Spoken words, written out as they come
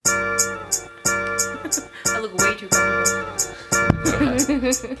too comfortable.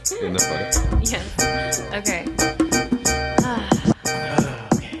 In the photo. Yes. Okay. Oh,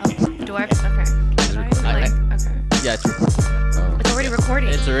 do I? Okay. Should I, okay. Yeah, It's already recording.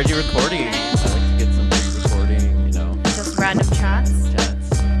 it's already recording. Okay. I like to get some recording, Just random chats.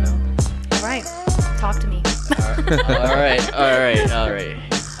 chats, All right. Talk to me. All right.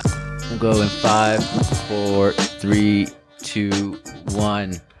 We'll go in 5, 4, 3, 2,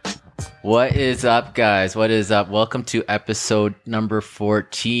 1. What is up, guys? What is up? Welcome to episode number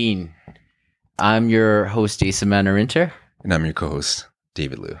 14. I'm your host, Jason Manarinter. And I'm your co-host,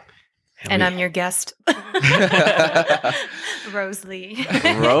 David Liu. And I'm your guest, Rose Lee.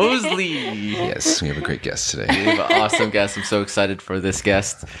 Rose Lee. Yes, we have a great guest We today. have an awesome guest. I'm so excited for this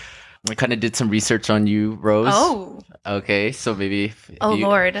guest. I kind of did some research on you, Rose. Oh. Okay, so maybe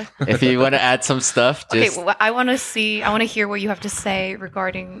Lord. if you want to add some stuff, just Okay, well, I want to hear what you have to say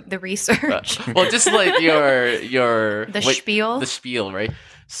regarding the research. well, just like your The spiel? the spiel, right?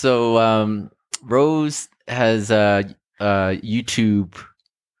 So, Rose has a YouTube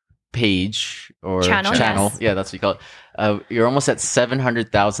page or Channel, yes. Yeah, that's what you call it. You're almost at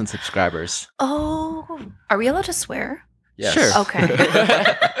 700,000 subscribers. Oh. Are we allowed to swear? Yes. Sure. Okay.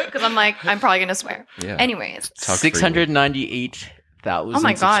 Because I'm probably going to swear. Yeah. Anyways. Talk freely. 698,000 Oh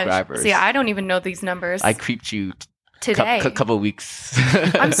my gosh. subscribers. See, I don't even know these numbers I creeped you today. a couple weeks.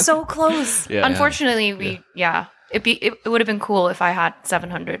 I'm so close. Yeah. Unfortunately, it would have been cool if I had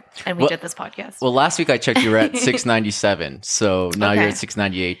 700 and we Well- did this podcast. Well, last week I checked, you were at 697. So now you're Okay. at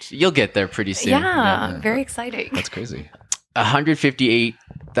 698. You'll get there pretty soon. yeah, very exciting. That's crazy.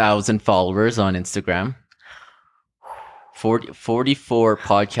 158,000 followers on Instagram. 44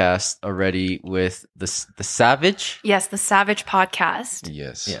 podcasts already with the Savage. Yes, the Savage Podcast.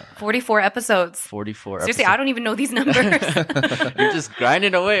 Yes. Yeah. 44 episodes. 44 Seriously, episodes. I don't even know these numbers. You're just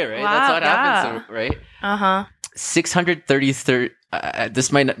grinding away, right? Wow, That's what yeah. happens, right? Uh-huh. 633.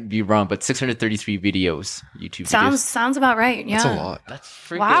 This might not be wrong, but 633 videos. YouTube videos. Sounds about right. Yeah. That's a lot. That's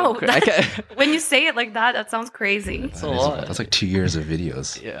freaking Wow. crazy. When you say it like that, that sounds crazy. That's a lot. That's like 2 years of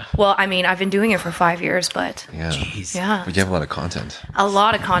videos. Yeah. Well, I mean, I've been doing it for 5 years, but Yeah. Jeez. yeah, But you have a lot of content. a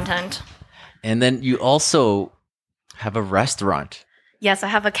lot of content. And then you also have a restaurant. Yes, I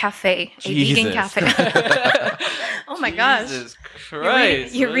have a cafe, a vegan Jesus. cafe. Oh my gosh. Jesus You're,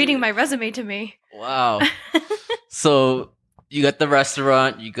 Christ. you're reading my resume to me. Wow. So you got the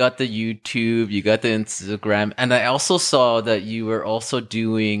restaurant, you got the YouTube, you got the Instagram, and I also saw that you were also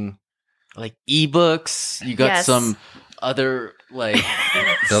doing like ebooks. You got Yes. some other like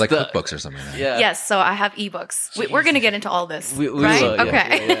They're like stuff. cookbooks or something. Right? Yeah. Yes, so I have ebooks. We're going to get into all this, We right? will, yeah,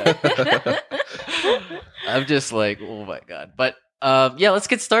 Okay. yeah. I'm just like, oh my god. But let's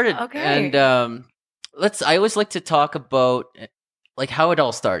get started. Okay. And I always like to talk about like how it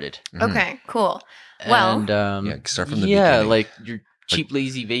all started. Mhm. Okay, cool. Well- and, Yeah, start from the yeah, beginning. like you're cheap,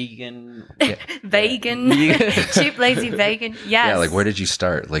 lazy vegan. Vegan. Yeah. Cheap, lazy vegan. Yes. Yeah, like where did you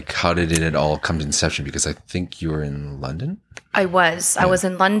start? Like how did it all come to inception? Because I think you were in London. I was. I was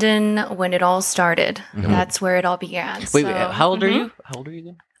in London when it all started. Mhm. That's where it all began. Wait, So- how old are Mhm. you? How old are you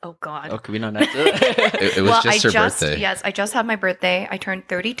again? Oh, God. Oh, can we not answer that? It was just her birthday. Yes, I just had my birthday. I turned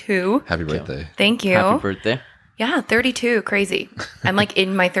 32. Happy birthday. Thank you. Happy birthday. Yeah, 32. Crazy. I'm like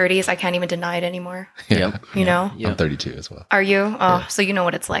in my 30s. I can't even deny it anymore. Yep. You know? Yeah. I'm 32 as well. Are you? Oh, so you know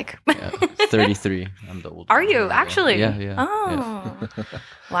what it's like. Yeah. 33. I'm the old. Are you actually? Yeah, yeah. Oh,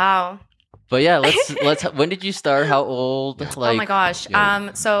 wow. But yeah, let's. When did you start? How old? Like, Oh my gosh.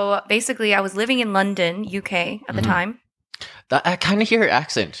 yeah. So basically, I was living in London, UK at the Mhm. time. I kind of hear her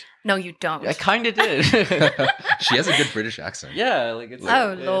accent. No, you don't. I kind of did. She has a good British accent. Yeah, like it's.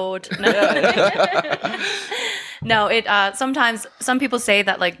 Oh yeah. Lord. No. No, it sometimes some people say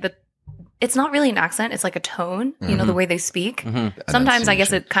that like it's not really an accent, it's like a tone, you know, the way they speak. Mhm. Sometimes I guess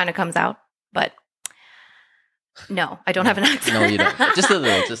Enunciation. it kind of comes out, but no, I don't have an accent. No, you don't. Just a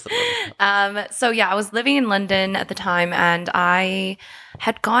little. Just a little. So yeah, I was living in London at the time and I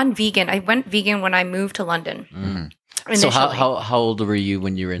had gone vegan. I went vegan when I moved to London. Mhm. Initially. So how old were you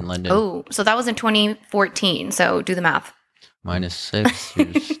when you were in London? Oh, so that was in 2014. So do the math. -6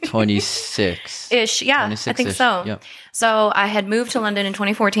 years. 26. Ish. Yeah, I think 26-ish. so. Yeah. So I had moved to London in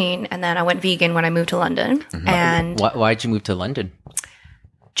 2014 and then I went vegan when I moved to London. And Why'd you move to London?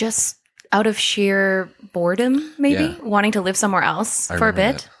 just out of sheer boredom, maybe Yeah. wanting to live somewhere else I for a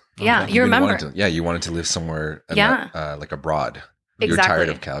remember bit. that. Yeah, You you really remember. wanted to- you wanted to live somewhere, Yeah. like abroad. You were tired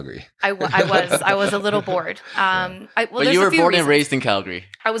Exactly. of Calgary. I was a little bored. But there's you a were few born and reasons. raised in Calgary.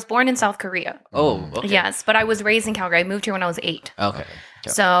 I was born in South Korea. Oh, okay. Yes, but I was raised in Calgary. I moved here when I was 8. Okay.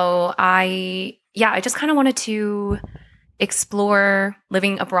 Yeah. So I just kind of wanted to explore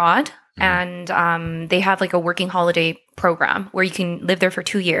living abroad and they have like a working holiday program where you can live there for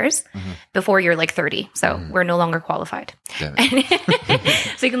 2 years before you're like 30. So we're no longer qualified. Damn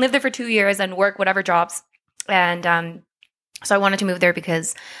it. So you can live there for 2 years and work whatever jobs. And so I wanted to move there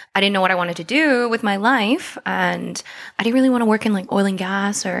because I didn't know what I wanted to do with my life, and I didn't really want to work in like oil and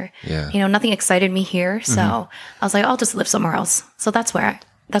gas or nothing excited me here. So I was like, I'll just live somewhere else. So that's why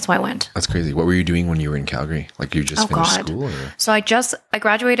I went. That's crazy. What were you doing when you were in Calgary? Like you just finished school? Or? So I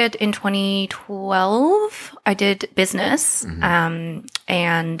graduated in 2012. I did business,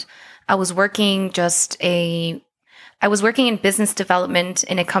 and I was working in business development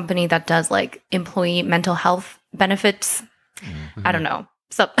in a company that does like employee mental health benefits. I don't know.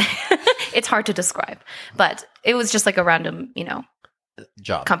 So it's hard to describe, but it was just like a random,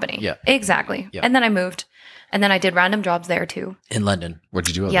 job company. Yeah, exactly. Yeah. And then I moved, and then I did random jobs there too. In London. What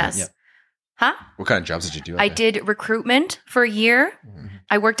did you do? out Yes. there? Huh? What kind of jobs did you do? out I there? did recruitment for a year.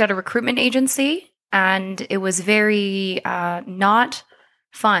 I worked at a recruitment agency, and it was very not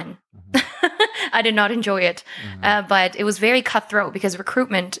fun. I did not enjoy it, but it was very cutthroat because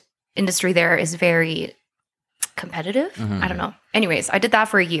recruitment industry there is very competitive. I don't know. Anyways, I did that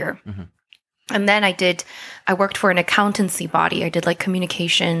for a year. And then I worked for an accountancy body. I did like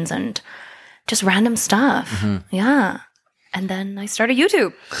communications and just random stuff. Yeah. And then I started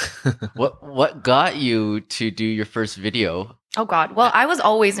YouTube. What got you to do your first video? Oh God. Well, I was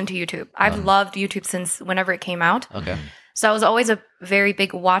always into YouTube. I've loved YouTube since whenever it came out. Okay. So I was always a very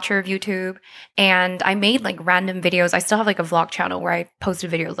big watcher of YouTube, and I made like random videos. I still have like a vlog channel where I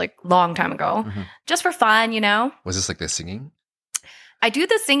posted videos like long time ago, just for fun, Was this like the singing? I do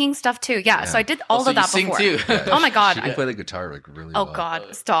the singing stuff too. Yeah. So I did all so of that you sing before. too. Yeah, Oh my God. She can play the guitar like really well. Oh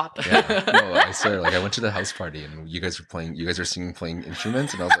God, stop. Yeah. No, I swear. Like I went to the house party and you guys were singing, playing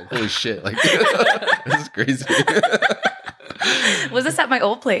instruments, and I was like, holy shit! Like this is crazy. Was this at my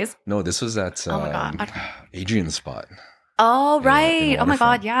old place? No, this was at Oh my God. Adrian's spot. Oh, in right. Oh my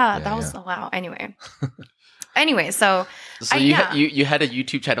God. Waterfront. Yeah. Yeah, That was, yeah. wow. Anyway, so So yeah. you had a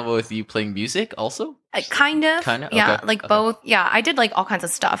YouTube channel with you playing music also? kind of. Kinda? Yeah. Okay. Like Okay. both. Yeah. I did like all kinds of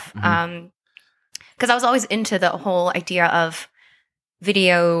stuff. Because I was always into the whole idea of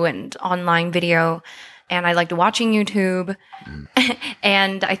video and online video. And I liked watching YouTube.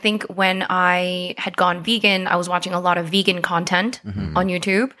 And I think when I had gone vegan, I was watching a lot of vegan content on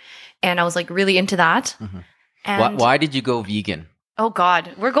YouTube. And I was like really into that. And Why did you go vegan? oh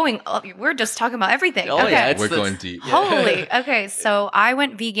God, we're just talking about everything. Oh, okay. yeah, it's- We're going deep. Holy. Okay. So I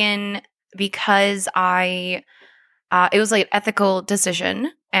went vegan because it was like an ethical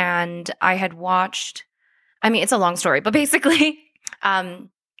decision, and I had watched, I mean, it's a long story, but basically,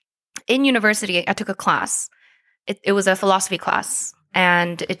 in university, I took a class. It was a philosophy class,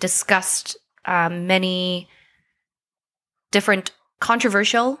 and it discussed many different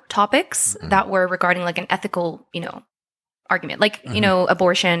controversial topics that were regarding like an ethical, argument, like,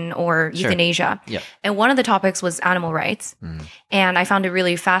 abortion or Sure. euthanasia. Yeah. And one of the topics was animal rights. And I found it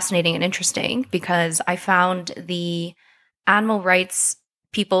really fascinating and interesting because I found the animal rights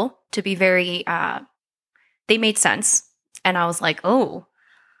people to be very, they made sense. And I was like, oh,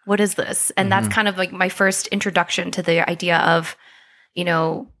 what is this? And that's kind of like my first introduction to the idea of,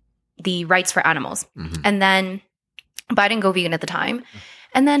 the rights for animals. And then, but I didn't go vegan at the time.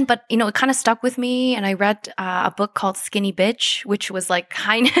 And then, but it kind of stuck with me. And I read a book called Skinny Bitch, which was like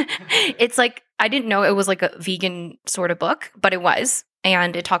it's like, I didn't know it was like a vegan sort of book, but it was.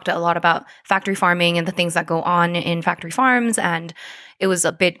 And it talked a lot about factory farming and the things that go on in factory farms. And it was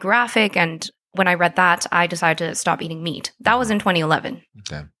a bit graphic. And when I read that, I decided to stop eating meat. That was in 2011.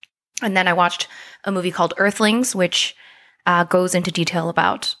 Okay. And then I watched a movie called Earthlings, which goes into detail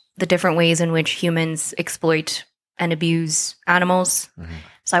about the different ways in which humans exploit and abuse animals.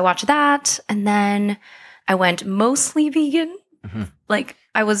 So I watched that, and then I went mostly vegan. Like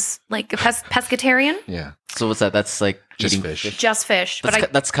I was like a pescatarian, Yeah. So what's that? That's like Just eating fish. just fish.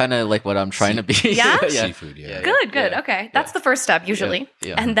 But That's kind of like what I'm trying to be. Yeah? Seafood. Yeah. Good. Yeah. Okay. That's the first step usually.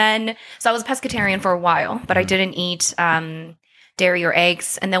 Yeah. And then, so I was a pescatarian for a while, but I didn't eat dairy or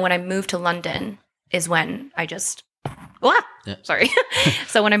eggs. And then when I moved to London is when I just, sorry.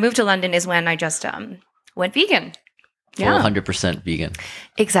 So when I moved to London is when I just went vegan. Yeah, 100% vegan.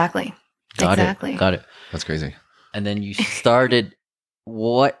 exactly. Got it. That's crazy. And then you started.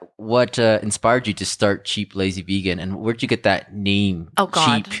 What inspired you to start Cheap Lazy Vegan, and where'd you get that name? Oh,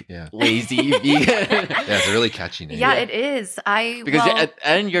 God. Cheap Yeah. Lazy Vegan. Yeah, it's a really catchy name. Yeah, it is.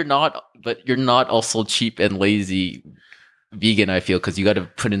 Because you're not also cheap and lazy vegan. I feel because you got to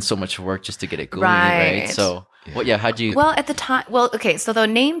put in so much work just to get it going, right? Right. So, how'd you? Well, at the time, okay, so the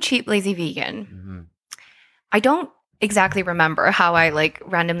name Cheap Lazy Vegan, Mhm. I don't exactly remember how I like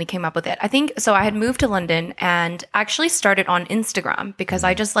randomly came up with it. I think so. I had moved to London and actually started on Instagram because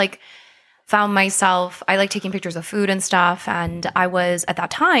I just like found myself, I like taking pictures of food and stuff. And I was at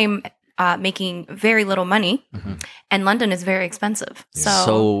that time making very little money, and London is very expensive.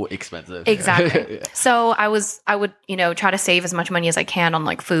 So expensive. Exactly. Yeah. So I would, try to save as much money as I can on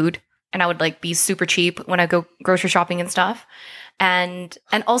like food, and I would like be super cheap when I go grocery shopping and stuff. And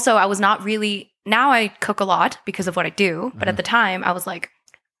also I was not really, now I cook a lot because of what I do, but at the time I was like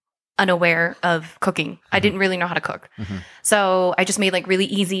unaware of cooking. I didn't really know how to cook. So I just made like really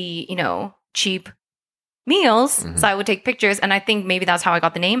easy, cheap meals. So I would take pictures, and I think maybe that's how I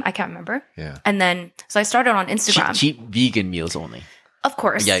got the name. I can't remember. Yeah. And then, so I started on Instagram. Cheap vegan meals only. Of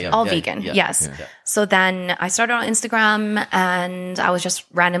course. All vegan. Yeah. Yes. Yeah. So then I started on Instagram, and I was just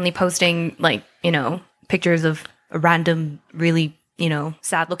randomly posting like, pictures of a random, really,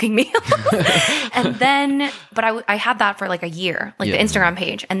 sad looking meal. And then, but I had that for like a year, like the Instagram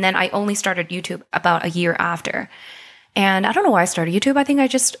page. And then I only started YouTube about a year after. And I don't know why I started YouTube. I think I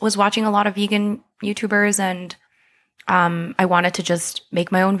just was watching a lot of vegan YouTubers, and I wanted to just make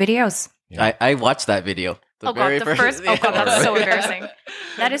my own videos. Yeah. I watched that video. Oh god, the first. Oh god, that's so embarrassing.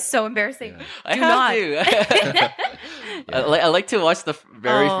 That is so embarrassing. I Do have not. to. I like to watch the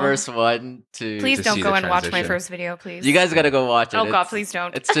very first one. Please to don't see go the and watch my transition. first video, please. You guys gotta go watch it. Oh god, please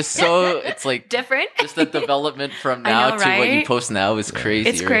don't. It's just so. It's like different. just the development from I now know, to what you right? post now is crazy.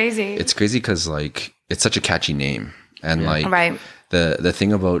 It's crazy. It's crazy because like it's such a catchy name, and like right. the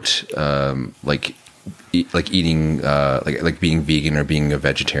thing about eating like being vegan or being a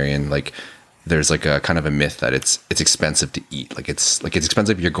vegetarian, like there's like a kind of a myth that it's expensive to eat. Like it's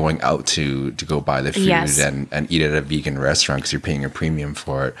expensive if you're going out to go buy the food Yes. and eat at a vegan restaurant because you're paying a premium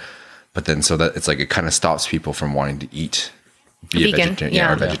for it. But then so that it's like it kind of stops people from wanting to eat be a Vegan, vegetarian,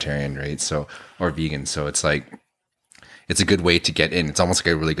 yeah. or vegetarian, right? So or vegan. So it's like it's a good way to get in. It's almost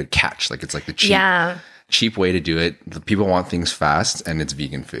like a really good catch. Like it's like the cheap way to do it. The people want things fast, and it's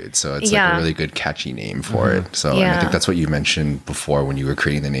vegan food, so it's like a really good catchy name for it. So and I think that's what you mentioned before when you were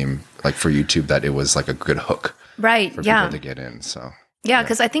creating the name, like for YouTube, that it was like a good hook, Right. for Yeah. people to get in. So Yeah,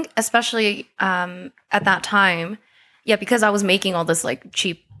 because I think especially at that time, because I was making all this like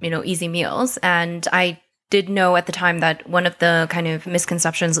cheap, easy meals, and I did know at the time that one of the kind of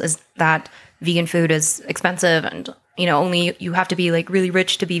misconceptions is that vegan food is expensive, and only you have to be like really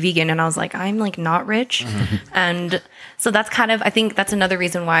rich to be vegan. And I was like, I'm like not rich, and so that's kind of, I think that's another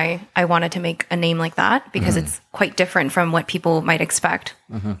reason why I wanted to make a name like that, because it's quite different from what people might expect.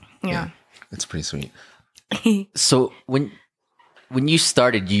 Yeah. it's pretty sweet. So when you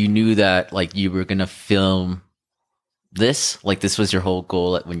started, you knew that like you were gonna film this, like this was your whole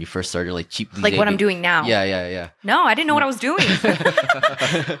goal when you first started, like cheap. Like what I'm doing now. Yeah. No, I didn't know what I was doing.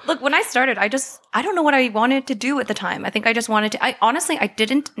 Look, when I started, I don't know what I wanted to do at the time. I think I just wanted to, I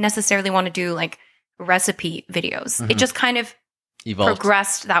didn't necessarily want to do like recipe videos. It just kind of Evolved.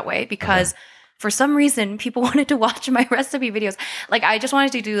 progressed that way because for some reason people wanted to watch my recipe videos. Like I just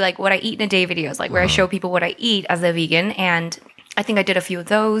wanted to do like what I eat in a day videos, like where I show people what I eat as a vegan. And I think I did a few of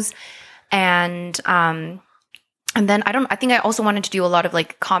those. And then I think I also wanted to do a lot of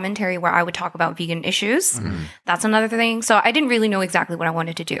like commentary where I would talk about vegan issues. That's another thing. So I didn't really know exactly what I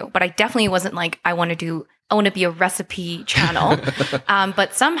wanted to do, but I definitely wasn't like, I want to be a recipe channel.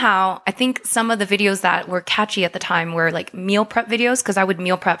 But somehow I think some of the videos that were catchy at the time were like meal prep videos, because I would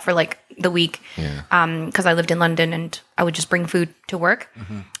meal prep for like the week. Because I lived in London and I would just bring food to work.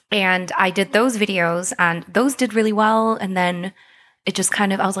 And I did those videos and those did really well. And then it just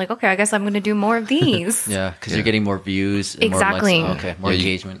kind of, I was like, okay, I guess I'm going to do more of these. Yeah, because you're getting more views. And Exactly. more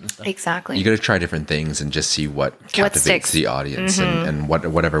engagement and stuff. Exactly. You got to try different things and just see what captivates sticks. the audience, and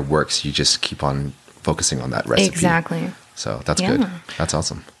whatever works. You just keep on focusing on that recipe. Exactly. So that's good. That's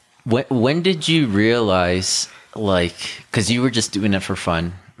awesome. When did you realize, like, because you were just doing it for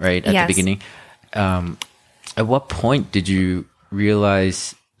fun, right, at the beginning? At what point did you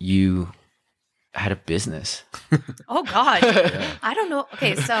realize you had a business? Oh God. I don't know.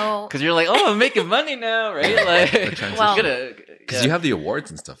 Okay, so Because you're like, oh, I'm making money now, right? Like, Well- Because you have the awards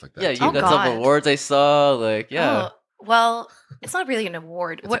and stuff like that. yeah, you Oh, got some God. awards I saw. Like, yeah. oh, well, it's not really an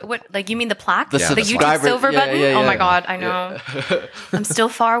award. What like you mean the plaque? The The YouTube subscriber- silver yeah, button? yeah, Oh my yeah. God, I know. I'm still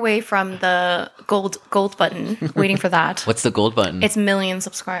far away from the gold button, waiting for that. What's the gold button? It's million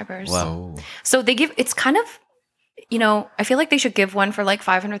subscribers. Wow. Oh, So they give, it's kind of, I feel like they should give one for like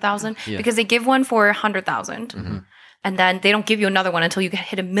 500,000 Yeah. because they give one for 100,000. And then they don't give you another one until you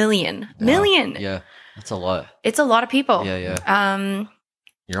hit a million. Million. Yeah, that's a lot. It's a lot of people. Yeah.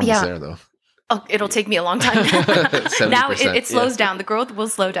 you're almost Yeah. there though. it'll take me a long time. Now it slows down. The growth will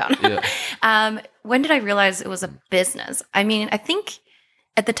slow down. When did I realize it was a business? I mean, I think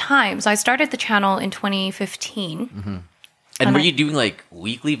at the time, so I started the channel in 2015. And were you doing like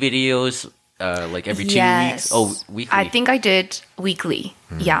weekly videos, like every 2 weeks? Oh, weekly. I think I did weekly.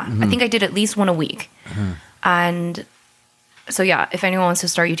 Yeah, I think I did at least one a week. And so yeah, if anyone wants to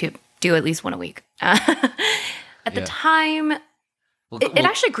start YouTube, do at least one a week. At the time, it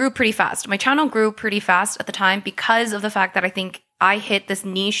actually grew pretty fast. My channel grew pretty fast at the time because of the fact that I think I hit this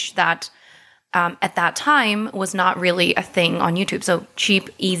niche that at that time was not really a thing on YouTube. So cheap,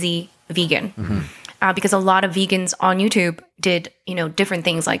 easy, vegan. Because a lot of vegans on YouTube did, different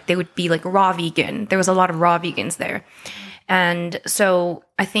things. Like they would be like raw vegan. There was a lot of raw vegans there. And so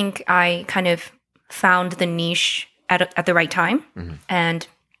I think I kind of found the niche at the right time. And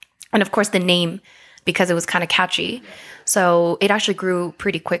of course the name, because it was kind of catchy. So it actually grew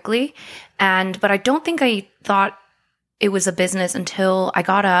pretty quickly. But I don't think I thought it was a business until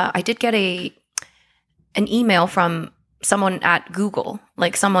I did get an email from someone at Google,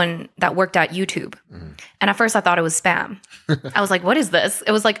 like someone that worked at YouTube. And at first I thought it was spam. I was like, what is this?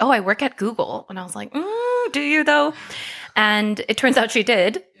 It was like, oh, I work at Google. And I was like, do you though? And it turns out she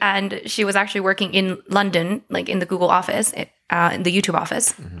did. And she was actually working in London, like in the Google office, in the YouTube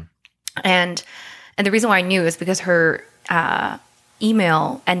office. And the reason why I knew is because her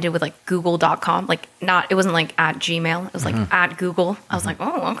email ended with like google.com, it wasn't like at Gmail, it was like at Google. I was like,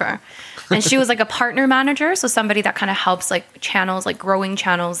 oh, okay. And she was like a partner manager, so somebody that kind of helps like channels, like growing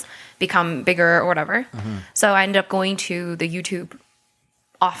channels become bigger or whatever. So I ended up going to the YouTube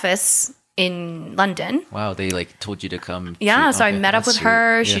office in London. Wow, they like told you to come. Yeah, so I met up with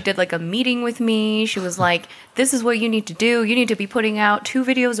her. Yeah. She did like a meeting with me. She was like, this is what you need to do. You need to be putting out 2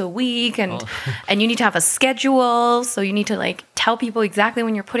 videos a week and you need to have a schedule. So you need to like tell people exactly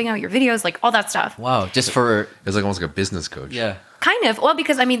when you're putting out your videos, like all that stuff. Wow, just for... It's like almost like a business coach. Yeah. Kind of. Well,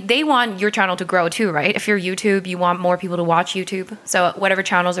 because I mean, they want your channel to grow too, right? If you're YouTube, you want more people to watch YouTube. So whatever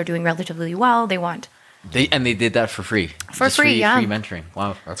channels are doing relatively well, they want... They did that for free. For free, yeah. Free mentoring.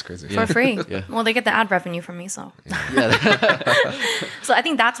 Wow. That's crazy. For free. Yeah. Well, they get the ad revenue from me, so. Yeah. So I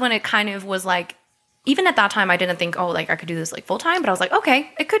think that's when it kind of was like, even at that time, I didn't think, I could do this like full time, but I was like, okay,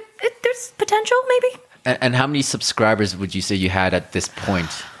 there's potential maybe. And how many subscribers would you say you had at this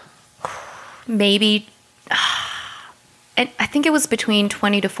point? Maybe, and I think it was between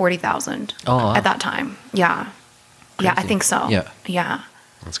 20 to 40,000 at that time. Yeah. Crazy. Yeah, I think so. Yeah.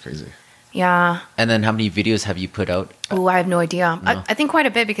 That's crazy. Yeah. And then how many videos have you put out? Oh, I have no idea. No. I think quite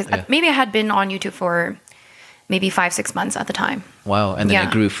a bit because maybe I had been on YouTube for maybe 5-6 months at the time. Wow. And then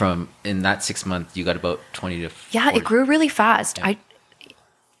it grew from, in that 6 months, you got about 20 to 40. Yeah, it grew really fast. Yeah.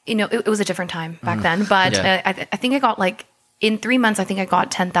 It was a different time back then. But I think I got like, in 3 months, I think I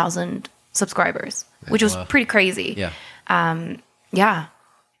got 10,000 subscribers, which was pretty crazy. Yeah. Yeah.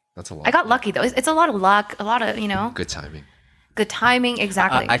 That's a lot. I got lucky though. It's a lot of luck, a lot of, Good timing. Good timing,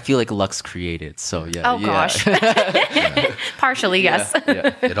 exactly. I feel like luck's created, so yeah. Oh gosh. Partially, yes.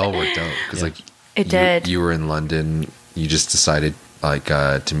 Yeah. It all worked out because it did. You were in London. You just decided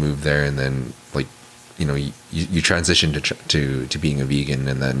to move there, and then you transitioned to being a vegan,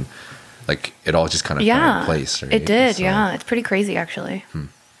 and then it all just kind of fell in place. Right? It did. So, yeah, it's pretty crazy actually.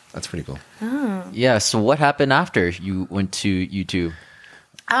 That's pretty cool. Oh. Yeah. So what happened after you went to YouTube?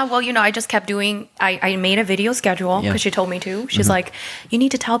 Well, I just kept doing, I made a video schedule because she told me to. She's like, you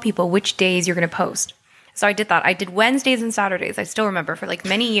need to tell people which days you're going to post. So I did that. I did Wednesdays and Saturdays. I still remember for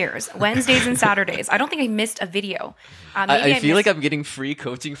many years. Wednesdays and Saturdays. I don't think I missed a video. I feel like I'm getting free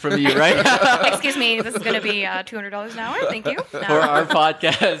coaching from you, right? Excuse me. This is going to be $200 an hour. Thank you. No. For our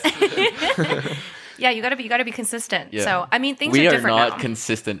podcast. Yeah, you gotta be consistent. Yeah. So I mean, things are different now. We are not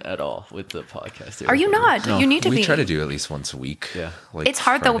consistent at all with the podcast. Here. Are you not? No. You need to be. We try to do at least once a week. Yeah, it's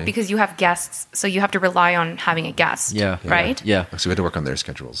hard though because you have guests, so you have to rely on having a guest. Yeah, right. Yeah. So we had to work on their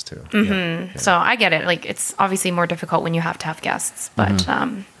schedules too. Mm-hmm. Yeah. So I get it. It's obviously more difficult when you have to have guests, but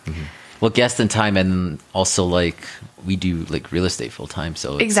well, guests and time, and also we do real estate full time,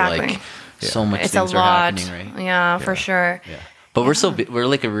 so it's exactly so much. It's things a lot. Are happening, right? Yeah, for sure. Yeah, but we're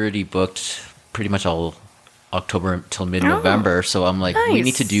already booked pretty much all October till mid-November, so I'm nice. We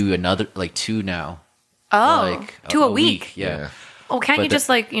need to do another 2 now. Oh, 2 a week. Yeah. Oh, can't you just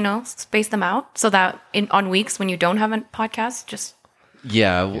space them out so that on weeks when you don't have a podcast, just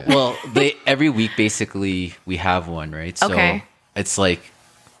well, every week basically we have one, right? So it's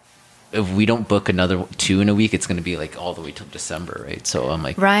if we don't book another 2 in a week, it's going to be all the way till December, right? So I'm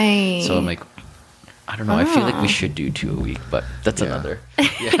right. So I'm I don't know. I feel like we should do 2 a week, but that's another.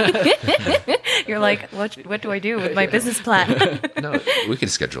 You're like, what do I do with my business plan? No, we could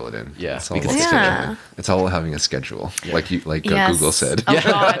schedule it in. Yeah, it's all we about could scheduling. It's all having a schedule, Yes. Google said. Oh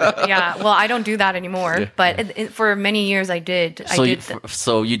God, yeah. Well, I don't do that anymore, but for many years I did.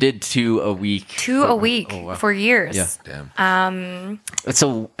 So you did 2 a week. 2 a week for years. Yeah. Damn.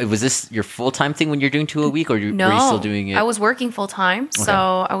 So was this your full-time thing when you're doing 2 a week, or were you still doing it? I was working full time. Okay.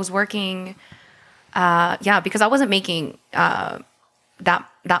 So I was working, because I wasn't making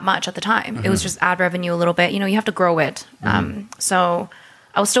that much at the time. It was just ad revenue a little bit. You have to grow it. So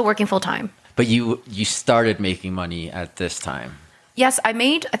I was still working full time. But you started making money at this time. Yes, I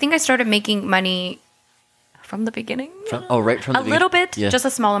think I started making money from the beginning. From the beginning. A little bit, just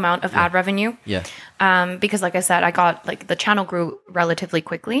a small amount of ad revenue. Yeah. Because like I said, I got the channel grew relatively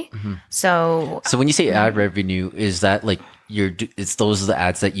quickly. So when you say ad revenue, is that like those are the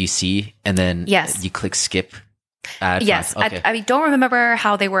ads that you see and then you click skip ad? Yes. Okay. I don't remember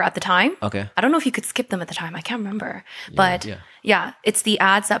how they were at the time. Okay. I don't know if you could skip them at the time. I can't remember. But it's the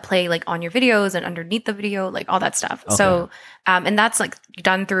ads that play on your videos and underneath the video, all that stuff. Okay. So, and that's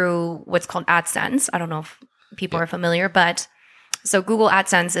done through what's called AdSense. I don't know if people are familiar, but so Google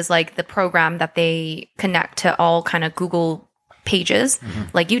AdSense is the program that they connect to all kind of Google pages,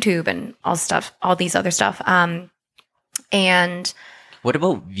 like YouTube and all these other stuff. And what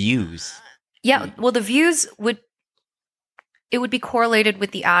about views? Yeah, well, the views would be correlated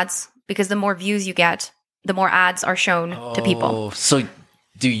with the ads, because the more views you get, the more ads are shown to people. So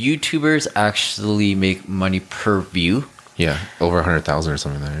do YouTubers actually make money per view? Yeah, over 100,000 or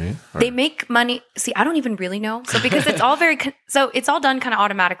something like that, right? They make money. See, I don't even really know. So because it's all it's all done kind of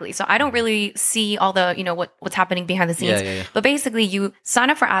automatically. So I don't really see all the, what's happening behind the scenes. Yeah. But basically you sign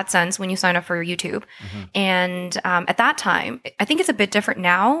up for AdSense when you sign up for YouTube. And at that time, I think it's a bit different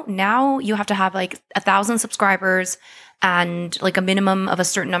now. Now you have to have 1,000 subscribers and a minimum of a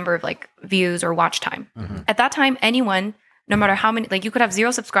certain number of views or watch time. At that time, anyone, no matter how many, you could have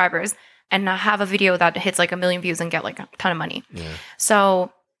 0 subscribers and have a video that hits 1 million views and get a ton of money. Yeah.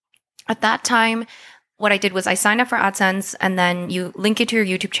 So at that time, what I did was I signed up for AdSense, and then you link it to your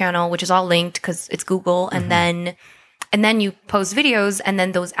YouTube channel, which is all linked because it's Google. And then you post videos, and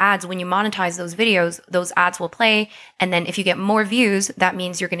then those ads, when you monetize those videos, those ads will play. And then if you get more views, that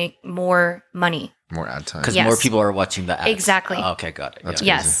means you're getting more money. More ad time. Because more people are watching the ads. Exactly. Oh, okay, got it. That's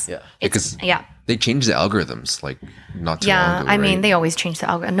yes. Crazy. Yeah. Because they changed the algorithms not too long ago. I mean, they always change the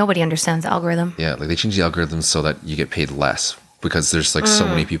algorithm. Nobody understands the algorithm. Yeah, they changed the algorithms so that you get paid less because there's so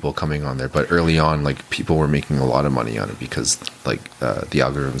many people coming on there. But early on, people were making a lot of money on it because the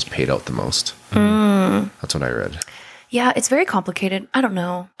algorithms paid out the most. That's what I read. Yeah, it's very complicated. I don't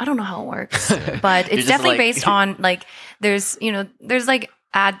know how it works, but it's definitely based on there's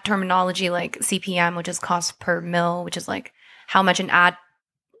ad terminology like CPM, which is cost per mil, which is how much an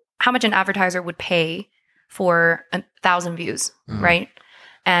advertiser would pay for 1,000 views, right?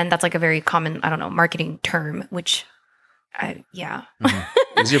 And that's a very common, marketing term, which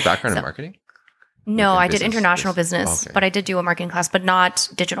Is your background in marketing? No, I did international business, but I did do a marketing class, but not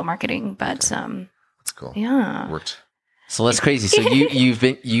digital marketing. But that's cool. Yeah, worked. So that's crazy. So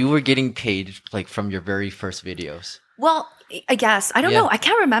you were getting paid from your very first videos. Well, I guess I don't know. I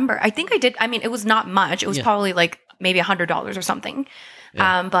can't remember. I think I did. I mean, it was not much. It was probably maybe $100 or something.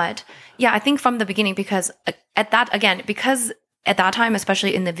 Yeah. But I think from the beginning, because at that time,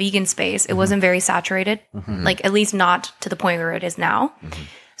 especially in the vegan space, it wasn't very saturated. At least not to the point where it is now.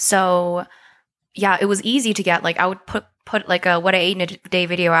 So it was easy to get I would put a what I ate in a day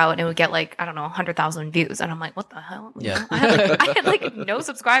video out, and it would get 100,000 views, and I'm like, what the hell? Yeah, I had no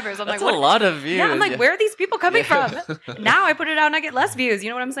subscribers. I'm That's what? A lot of views. Yeah, I'm where are these people coming from? Now I put it out and I get less views. You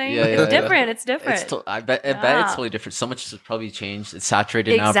know what I'm saying? It's different. It's different. I bet it's totally different. So much has probably changed. It's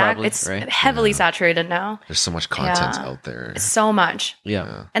saturated now, probably. It's right? heavily saturated now. There's so much content out there. So much.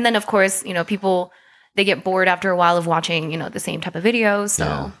 Yeah. And then of course, people they get bored after a while of watching, the same type of videos.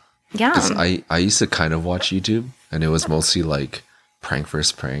 So yeah. I used to kind of watch YouTube, and it was mostly prank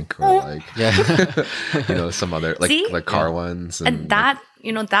versus prank, or some other car ones, and that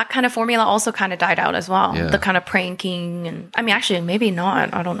that kind of formula also kind of died out as well. The kind of pranking, and I mean, actually, maybe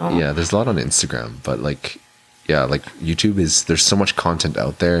not. I don't know. Yeah, there's a lot on Instagram, but YouTube there's so much content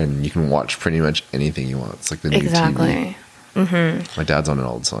out there, and you can watch pretty much anything you want. It's the new TV. My dad's on it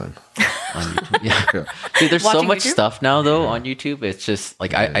all the time. On YouTube. Yeah. Dude, there's so much stuff now though on YouTube. It's just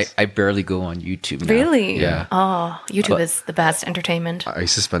I barely go on YouTube now. Really? Yeah. Oh, YouTube is the best entertainment. I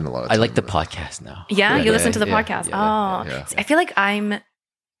used to spend a lot of time. I like the podcast now. Yeah, you listen to the podcast. Yeah. See, I feel like I'm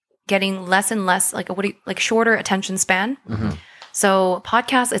getting less and less shorter attention span. So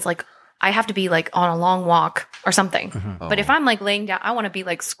podcasts, it's I have to be like on a long walk or something. But if I'm like laying down, I want to be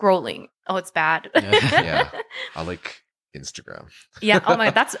like scrolling. Oh, it's bad. Yeah. I like Instagram. Yeah. Oh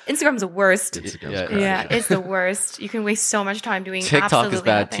my, Instagram's the worst. Instagram's great. Yeah, it's the worst. You can waste so much time doing TikTok absolutely is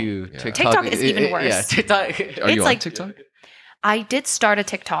bad nothing. too. Yeah. TikTok is even worse. Yeah, TikTok. Are It's you on like- TikTok? I did start a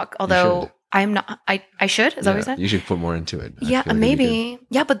TikTok, although should. I'm not. I should. Is that what you said? You should put more into it. I Yeah, feel like it'd be good. maybe.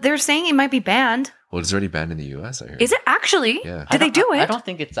 Yeah, but they're saying it might be banned. Well, it's already banned in the US, I heard. Is it actually? Yeah. Did they do it? I don't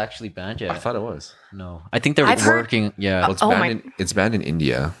think it's actually banned I yet. thought it was. No, I think they're I've heard- working. Yeah, Well, it's, Oh banned it's banned in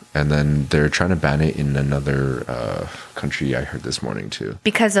India, and then they're trying to ban it in another country. I heard this morning too.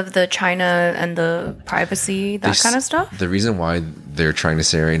 Because of the China and the privacy, that kind of stuff. The reason why they're trying to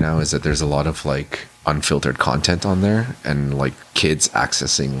say right now is that there's a lot of like unfiltered content on there, and like kids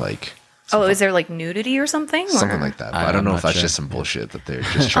accessing like Oh, is there like nudity or something? something Or- like that. But I'm I don't know not if that's sure. just some bullshit that they're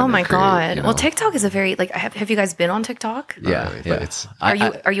just trying Oh to my create, god! you Well, know? TikTok is a very like. Have you guys been on TikTok? Not yeah, really, yeah. but it's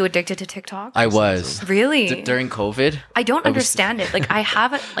Are you addicted to TikTok? I was really? during COVID. I don't understand it. Like I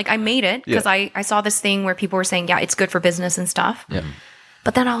have it. Like I made it because I saw this thing where people were saying, yeah, it's good for business and stuff. Yeah.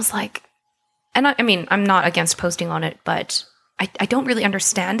 But then I was like, and I mean, I'm not against posting on it, but I don't really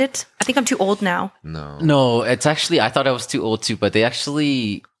understand it. I think I'm too old now. No, it's actually I thought I was too old too, but they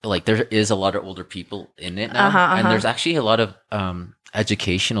actually like there is a lot of older people in it now, and there's actually a lot of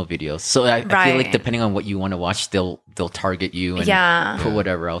educational videos. So I feel like Right. depending on what you want to watch, they'll target you and Yeah. put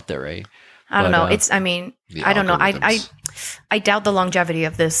whatever out there, right? I don't But, know. uh, It's. I mean, the I don't know. algorithms. I doubt the longevity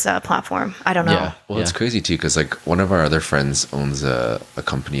of this platform. I don't know. Yeah. Well, it's crazy too because like one of our other friends owns a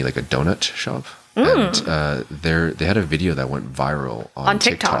company like a donut shop, and they had a video that went viral on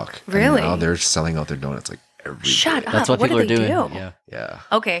TikTok. And Really? now they're selling out their donuts like every Shut day. up. That's what people do are they doing. do? Yeah. Yeah,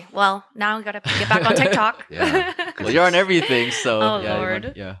 Okay. Well, now we gotta get back on TikTok. yeah. Well, you're on everything, so Oh, yeah,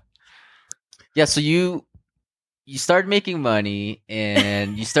 Lord. yeah. So you started making money,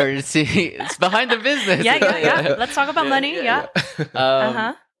 and you started to see it's behind the business. Yeah. Let's talk about money. Yeah.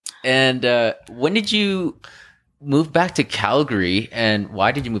 Uh-huh. And when did you move back to Calgary, and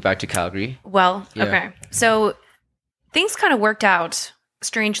why did you move back to Calgary? Well, Yeah. okay. So things kind of worked out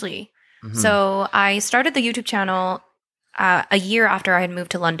strangely. Mhm. So I started the YouTube channel a year after I had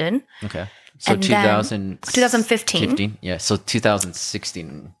moved to London. Okay. So And then 2015. 2015. Yeah. So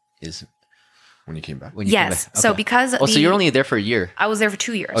 2016 is When you came back, when you came Yes. back. So Okay. because so you're only there for a year. I was there for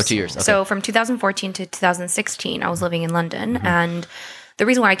 2 years. Oh, 2 years, okay. So from 2014 to 2016, I was living in London. Mm-hmm. And the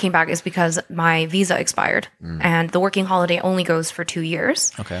reason why I came back is because my visa expired. And the working holiday only goes for 2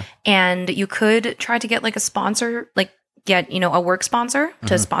 years. Okay. And you could try to get like a sponsor, like get, a work sponsor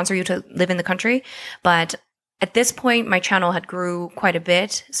to sponsor you to live in the country. But at this point, my channel had grew quite a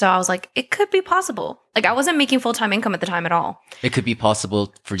bit. So I was like, it could be possible. Like I wasn't making full-time income at the time at all. It could be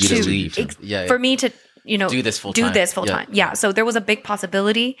possible for you to leave. Yeah. For me to, Do this full time. Yeah. Yeah. So there was a big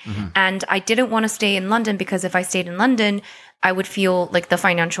possibility. And I didn't want to stay in London because if I stayed in London, I would feel like the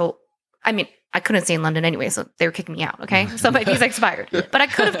financial, I mean, I couldn't stay in London anyway, so they were kicking me out. Okay. So my visa expired, but I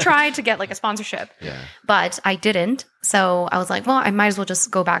could have tried to get like a sponsorship, yeah, but I didn't. So I was like, well, I might as well just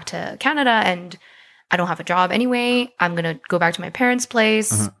go back to Canada, and I don't have a job anyway. I'm going to go back to my parents'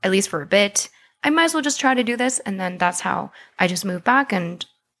 place, at least for a bit. I might as well just try to do this. And then that's how I just moved back. And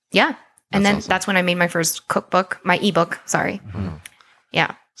yeah. And then awesome. that's when I made my first cookbook, my ebook, sorry.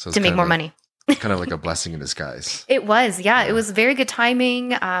 Yeah. so it's To make kind more of money. kind of like a blessing in disguise. It was, yeah. It was very good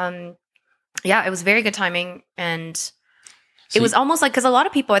timing. Yeah, it was very good timing. And it was almost like, because a lot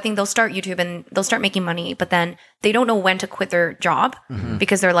of people, I think they'll start YouTube and they'll start making money, but then they don't know when to quit their job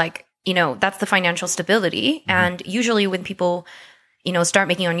because they're like, that's the financial stability. And usually when people, start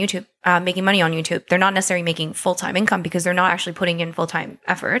making on YouTube, making money on YouTube, they're not necessarily making full-time income because they're not actually putting in full-time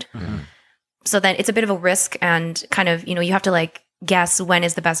effort. So then it's a bit of a risk, and kind of, you have to like guess when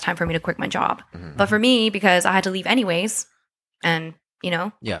is the best time for me to quit my job. But for me, because I had to leave anyways, and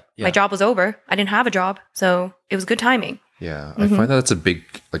Yeah. my job was over, I didn't have a job, so it was good timing. Yeah, I find that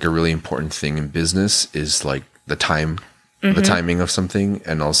it's a really important thing in business is like the time, the timing of something,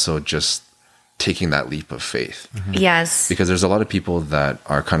 and also just taking that leap of faith. Yes. Because there's a lot of people that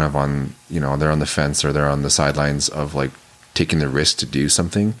are kind of on, they're on the fence or they're on the sidelines of like taking the risk to do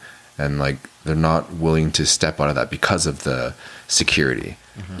something, and like they're not willing to step out of that because of the security.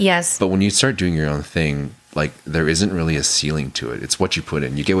 Yes. But when you start doing your own thing, like there isn't really a ceiling to it. It's what you put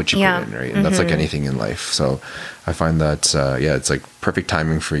in. You get what you Yeah. put in, right? And that's like anything in life. So I find that, it's like perfect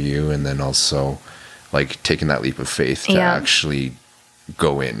timing for you. And then also like taking that leap of faith to Yeah. actually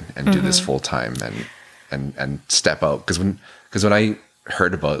go in and do this full time and step out. Because when I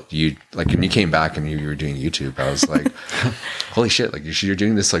heard about you, like when you came back and you were doing YouTube, I was like, holy shit, like you're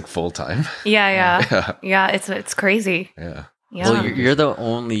doing this like full time. Yeah. Yeah. It's crazy. Yeah. Yeah. Well, you're the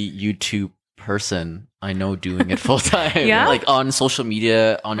only YouTube person I know doing it full time. Yeah? Like on social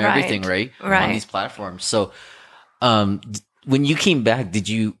media, on Right. everything, right? Right. On these platforms. So, when you came back, did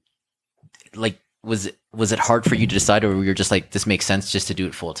you like was it hard for you to decide, or were you just like, this makes sense just to do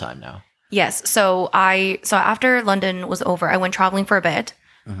it full time now? Yes. So after London was over, I went traveling for a bit,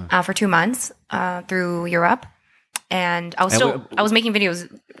 for 2 months, through Europe, and I was making videos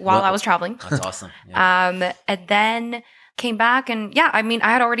while I was traveling. That's awesome. Yeah. And then came back, and yeah, I mean,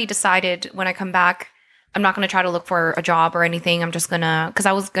 I had already decided when I come back, I'm not going to try to look for a job or anything. I'm just because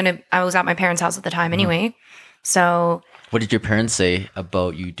I was at my parents' house at the time anyway. So What did your parents say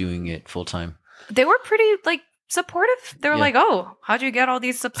about you doing it full time? they were pretty like supportive. They were like, "Oh, how'd you get all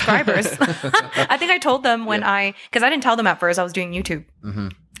these subscribers?" I think I told them when because I didn't tell them at first I was doing YouTube,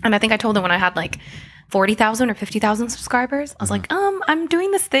 and I think I told them when I had like 40,000 or 50,000 subscribers. I was like, I'm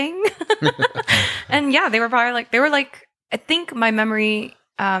doing this thing, and yeah, they were like, I think my memory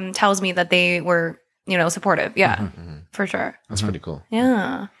tells me that they were, supportive. Yeah, for sure. That's pretty cool.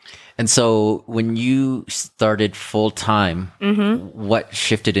 Yeah. And so when you started full time, what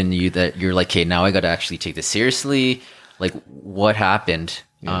shifted in you that you're like, hey, now I got to actually take this seriously? Like, what happened?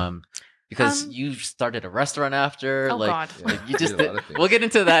 Because you started a restaurant after. Oh, like, God. like you just did a lot of things. we'll get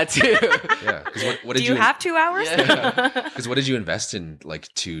into that too. Yeah. Because what did Do you have 2 hours? Because what did you invest in, like,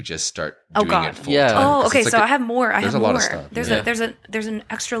 to just start doing God. it full Yeah. time? Oh, 'Cause okay. it's So like I have more. there's a lot of stuff. There's Yeah. there's an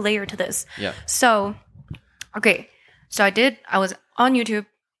extra layer to this. Yeah. So, okay. So I was on YouTube,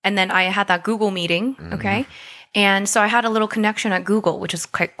 and then I had that Google meeting. Okay. And so I had a little connection at Google, which is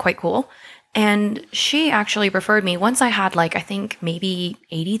quite cool. And she actually referred me once I had like, I think maybe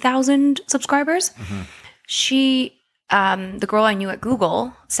 80,000 subscribers. She, the girl I knew at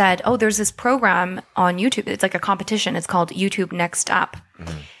Google said, "Oh, there's this program on YouTube. It's like a competition. It's called YouTube Next Up."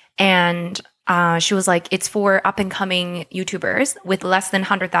 And she was like, "It's for up and coming YouTubers with less than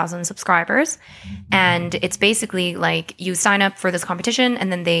 100,000 subscribers." And it's basically like you sign up for this competition,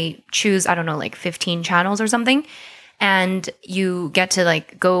 and then they choose, I don't know, like 15 channels or something. And you get to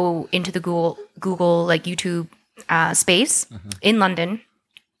like go into the Google like YouTube space in London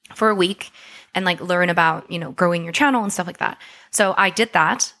for a week and like learn about, growing your channel and stuff like that. So I did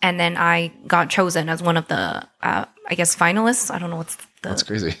that, and then I got chosen as one of the, I guess, finalists. I don't know what's the... That's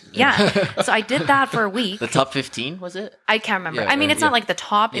crazy. Yeah. So I did that for a week. The top 15, was it? I can't remember. Yeah, I mean, it's yeah. not like the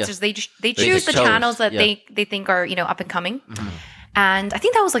top. It's just they choose just the chose. channels that Yeah. they think are, up and coming. And I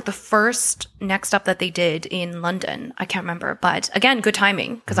think that was like the first Next Up that they did in London. I can't remember. But again, good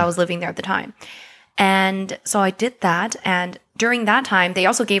timing because I was living there at the time. And so I did that. And during that time, they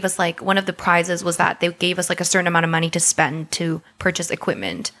also gave us like one of the prizes was that they gave us like a certain amount of money to spend to purchase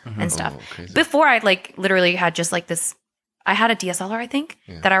equipment and stuff. crazy. Before I like literally had just like this, I had a DSLR, I think,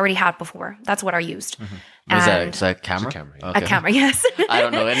 that I already had before. That's what I used. Was that, And is that camera? It's a camera, yeah. Okay. a camera, yes. I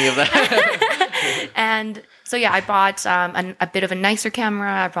don't know any of that. And so, yeah, I bought a bit of a nicer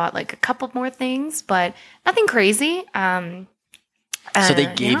camera. I bought like a couple more things, but nothing crazy. So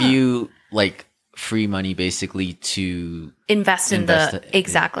they gave you like free money basically to invest in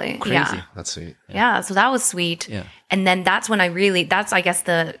exactly. Crazy. Yeah. That's sweet. Yeah. So that was sweet. Yeah. And then that's when that's, I guess,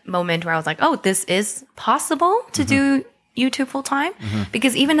 the moment where I was like, oh, this is possible to do YouTube full time.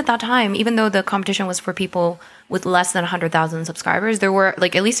 Because even at that time, even though the competition was for people with less than 100,000 subscribers, there were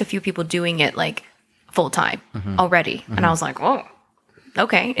like at least a few people doing it like full time already. And I was like, oh,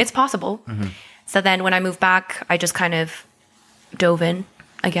 okay, it's possible. So then when I moved back, I just kind of dove in,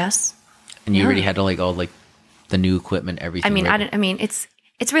 I guess. And you already had like all like the new equipment, everything. I mean, ready.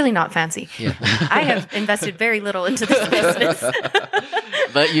 it's really not fancy. Yeah. I have invested very little into this business.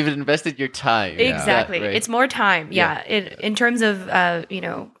 But you've invested your time. Exactly. Yeah, right. It's more time. Yeah. In terms of,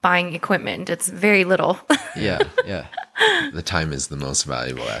 buying equipment, it's very little. Yeah. Yeah. The time is the most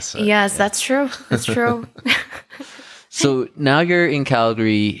valuable asset. Yes, that's true. That's true. So now you're in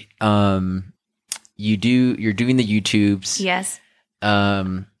Calgary. You're doing the YouTubes. Yes.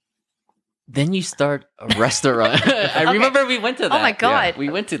 Then you start a restaurant. I remember we went to that. Oh my God. Yeah, we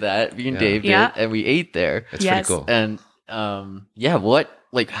went to that. Me and Dave Yeah. did, and we ate there. It's Yes. pretty cool. And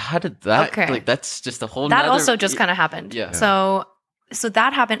how did that? Okay. Like that's just a whole. That nother- also just kind of happened. Yeah. So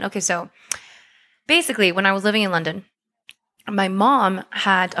that happened. Okay. So basically when I was living in London, my mom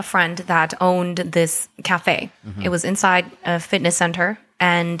had a friend that owned this cafe. It was inside a fitness center,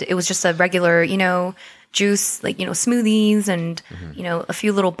 and it was just a regular, juice, like, smoothies and, a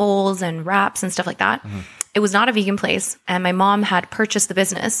few little bowls and wraps and stuff like that. It was not a vegan place. And my mom had purchased the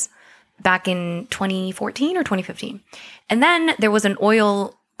business back in 2014 or 2015. And then there was an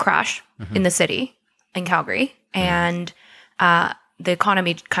oil crash in the city in Calgary, and the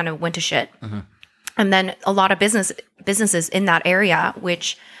economy kind of went to shit. And then a lot of businesses in that area,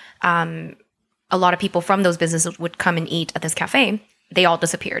 which a lot of people from those businesses would come and eat at this cafe, they all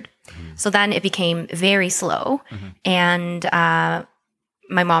disappeared. So then it became very slow. And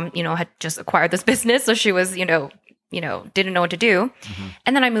my mom, had just acquired this business. So she was, didn't know what to do.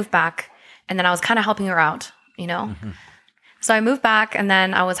 And then I moved back, and then I was kind of helping her out, So I moved back, and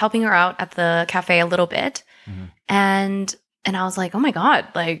then I was helping her out at the cafe a little bit. And I was like, oh my God,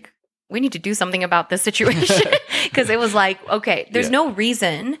 like, we need to do something about this situation. Because it was like, okay, there's no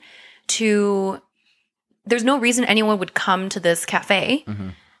reason anyone would come to this cafe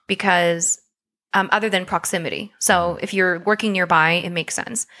because other than proximity. So if you're working nearby, it makes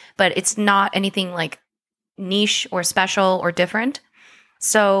sense. But it's not anything like niche or special or different.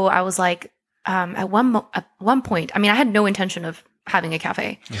 So I was like, at one point, I mean, I had no intention of having a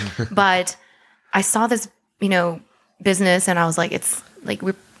cafe, but I saw this, business, and I was like, it's like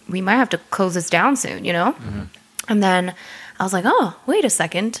we might have to close this down soon, And then I was like, oh, wait a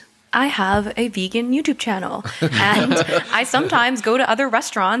second. I have a vegan YouTube channel, and I sometimes go to other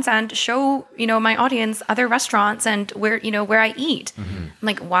restaurants and show, my audience other restaurants and where I eat. I'm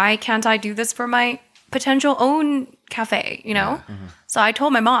like, why can't I do this for my potential own cafe, So I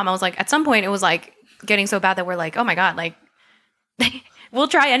told my mom, I was like, at some point it was like getting so bad that we're like, oh my God, like we'll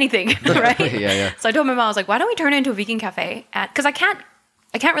try anything. Right. Yeah. So I told my mom, I was like, why don't we turn it into a vegan cafe? Cause I can't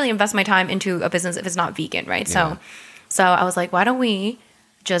really invest my time into a business if it's not vegan. Right. Yeah. So I was like, why don't we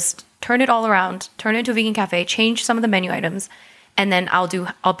just turn it all around, turn it into a vegan cafe, change some of the menu items. And then I'll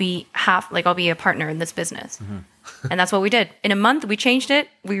be a partner in this business. And that's what we did. In a month, we changed it.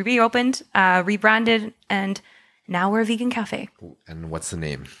 We reopened, rebranded, and now we're a vegan cafe. And what's the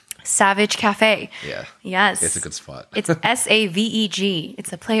name? Savage Cafe. Yeah. Yes. It's a good spot. It's SAVEG.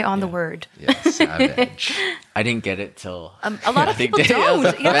 It's a play on the word. Yeah, Savage. I didn't get it till a lot of people don't.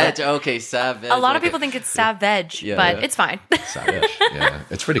 Savage. Okay, savage. A lot of people think it's savage, but it's fine. Savage. Yeah,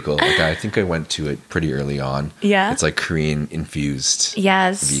 it's pretty cool. Like I think I went to it pretty early on. Yeah. It's like Korean infused.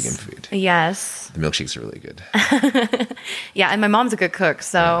 Yes. Vegan food. Yes. The milkshakes are really good. Yeah, and my mom's a good cook,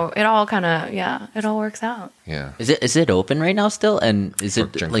 so it all kind of it all works out. Yeah. Is it open right now still? And is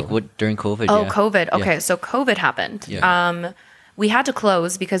it during like COVID. what during COVID? Oh, yeah. COVID. Okay, Yeah. so COVID happened. Yeah. We had to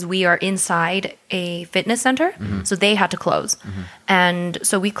close because we are inside a fitness center, so they had to close. And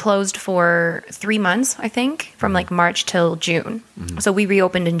so we closed for 3 months, I think, from like March till June. So we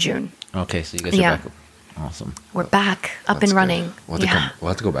reopened in June. Okay, so you guys are Yeah. back. Awesome. We're back up That's and good. running. We'll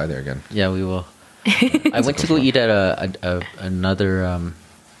have to go by there again. Yeah, we will. I went to go eat at another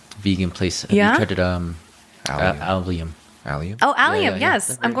vegan place. Have Yeah? you tried it? Allium. Allium. Allium? Oh, Allium, Yeah, yeah.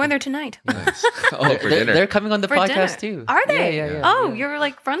 yes. I'm going there tonight. Nice. Oh, for They're, dinner. they're coming on the For podcast dinner. too. Are they? Yeah. Oh, you're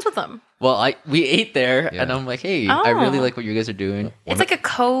like friends with them. Well, we ate there, Yeah. and I'm like, hey, I really Oh. like what you guys are doing. It's like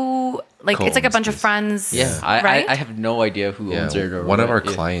it's like a bunch of friends. Yeah, right? I have no idea who owns it. Or one of our what.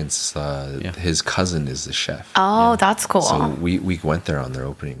 Yeah. clients, his cousin is the chef. Oh, that's cool. So we went there on their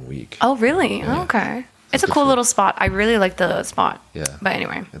opening week. Oh, really? Yeah. Okay. It's a good cool food. little spot. I really like the spot. Yeah. But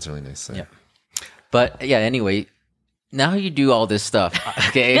anyway. It's really nice there. Yeah. But yeah, anyway, now you do all this stuff,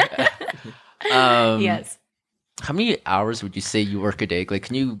 okay? Yes. How many hours would you say you work a day? Like,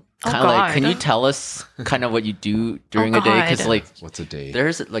 can you Oh, kind of like, can God. you tell us kind of what you do during Oh, a day? Because God. like, What's a day?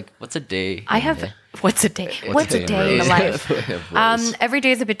 there's like, what's a day? I have what's a day? What's a day in the life? Every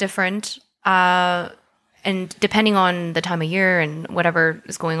day is a bit different. And depending on the time of year and whatever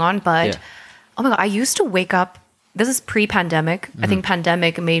is going on, but Yeah. oh my God, I used to wake up. This is pre-pandemic. I think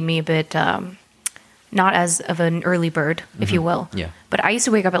pandemic made me a bit not as of an early bird, if you will. Yeah. But I used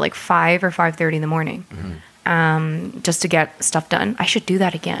to wake up at like 5 or 5:30 in the morning, just to get stuff done. I should do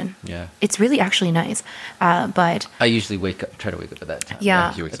that again. Yeah. It's really actually nice. But I usually try to wake up at that time.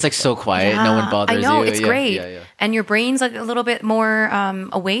 yeah. He wakes It's like so quiet. No one Yeah, bothers you. I know, it's Yeah, great. Yeah. And your brain's like a little bit more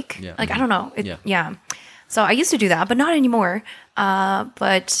awake. Yeah. Like, I don't know. Yeah. Yeah. So I used to do that, but not anymore.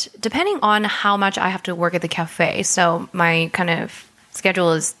 But depending on how much I have to work at the cafe, so my kind of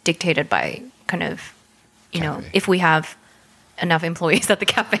schedule is dictated by kind of, Cafe. if we have enough employees at the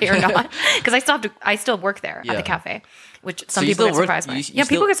cafe or not. Because I still work there at Yeah. the cafe, which So some you people still get work- surprised by. you Yeah,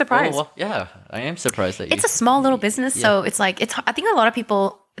 people still- get surprised. Oh, well, yeah, I am surprised that It's a small little business, so it's like I think a lot of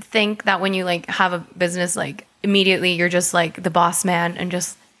people think that when you like have a business, like immediately you're just like the boss man and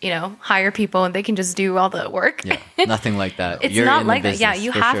just hire people and they can just do all the work. Yeah, nothing like that. It's You're not in the like that. Yeah, business,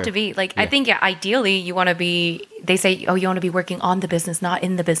 you for have sure. to be like. I think ideally you want to be. They say, oh, you want to be working on the business, not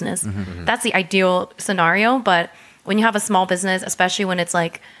in the business. That's the ideal scenario. But when you have a small business, especially when it's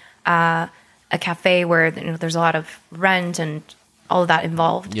like a cafe where there's a lot of rent and all of that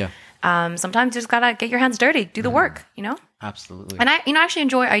involved. Yeah. sometimes you just gotta get your hands dirty, do the work, you know? Absolutely. And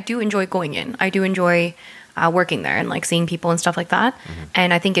I do enjoy going in. I do enjoy working there and like seeing people and stuff like that.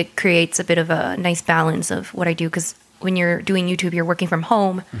 And I think it creates a bit of a nice balance of what I do, because when you're doing YouTube, you're working from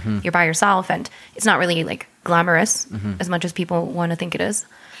home, you're by yourself, and it's not really like glamorous as much as people want to think it is.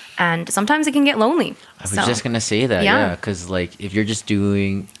 And sometimes it can get lonely. I was just going to say that, yeah, because like if you're just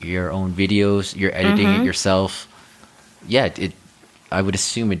doing your own videos, you're editing it yourself, I would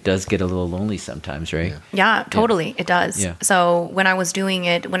assume it does get a little lonely sometimes, right? Yeah, totally. It does. Yeah. So when I was doing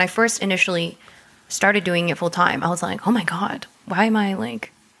it, when I first initially started doing it full time, I was like, oh my God, why am I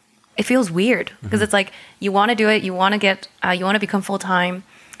like, it feels weird, because it's like, you want to do it, you want to become full time.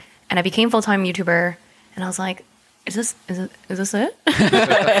 And I became full time YouTuber, and I was like, is this it?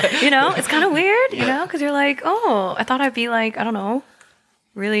 You know, it's kind of weird, you know, because you're like, oh, I thought I'd be like, I don't know,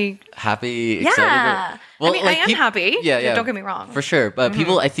 really happy, excited. Yeah. Well, I mean, like, I am happy. Yeah. Don't get me wrong. For sure. But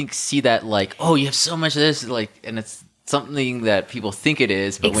people, I think, see that like, oh, you have so much of this, like, and it's something that people think it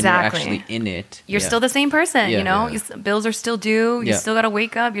is, but when you're actually in it, you're still the same person, you know? Bills are still due. You still got to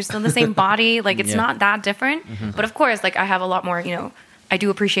wake up. You're still in the same body. Like, it's not that different. But of course, like, I have a lot more, you know, I do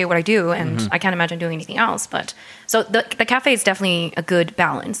appreciate what I do, and I can't imagine doing anything else. But so the cafe is definitely a good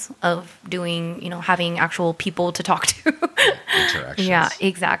balance of doing, you know, having actual people to talk to. Interactions. Yeah,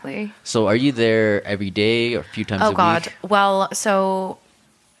 exactly. So are you there every day or a few times a week? Well, so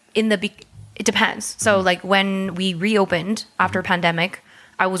it depends. So like when we reopened after pandemic,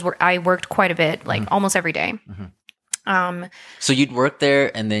 I worked quite a bit, like almost every day. So you'd work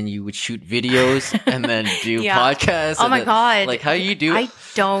there, and then you would shoot videos, and then do podcasts. Oh my God! Like, how do you do? I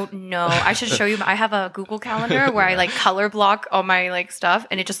don't know. I should show you. I have a Google Calendar where I like color block all my like stuff,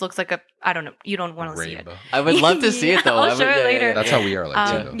 and it just looks like I don't know. You don't want to see it. I would love to see it though. I'll show it later. Yeah. That's how we are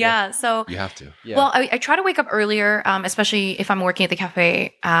like too. Yeah. So you have to. Yeah. Well, I try to wake up earlier, especially if I'm working at the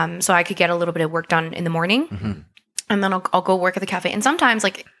cafe, so I could get a little bit of work done in the morning. And then I'll go work at the cafe. And sometimes,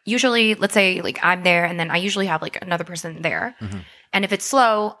 like, usually, let's say, like, I'm there, and then I usually have, like, another person there. And if it's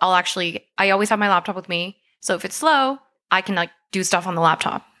slow, I always have my laptop with me. So if it's slow, I can, like, do stuff on the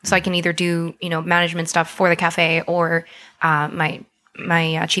laptop. So I can either do, you know, management stuff for the cafe or my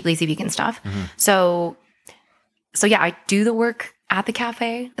Cheap Lazy Vegan stuff. So yeah, I do the work at the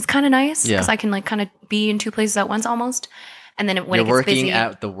cafe. It's kind of nice because I can, like, kind of be in two places at once almost. And then when you're it gets busy, working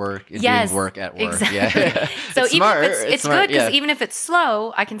at the work, doing work at work. Exactly. Yeah. So it's even smart. if it's good, because even if it's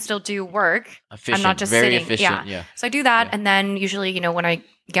slow, I can still do work. Efficient, I'm not just very sitting. efficient. Yeah. So I do that, and then usually, you know, when I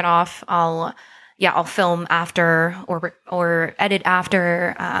get off, I'll film after or edit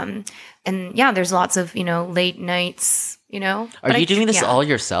after. And yeah, there's lots of, you know, late nights. You know, are you doing this all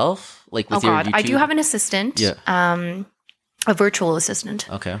yourself? Like with your YouTube? I do have an assistant. Yeah. A virtual assistant.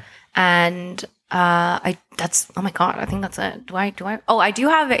 Okay. And oh my God, I think that's it. I do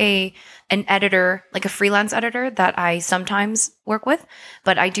have an editor, like a freelance editor that I sometimes work with,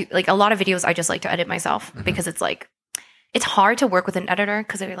 but I do like a lot of videos I just like to edit myself because it's like, it's hard to work with an editor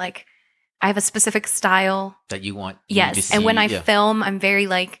because they're like, I have a specific style that you want. Yes. To see, and when I film, I'm very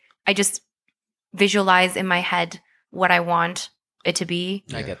like, I just visualize in my head what I want it to be.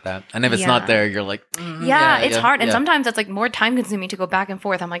 I get that. And if it's not there, you're like, it's hard. And sometimes it's like more time consuming to go back and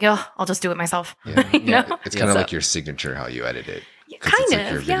forth. I'm like, oh, I'll just do it myself. Yeah. You know? It's kind of like your signature, how you edit it. Kind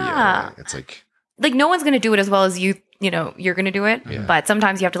of, like yeah. It's like no one's going to do it as well as you know, you're going to do it. Yeah. But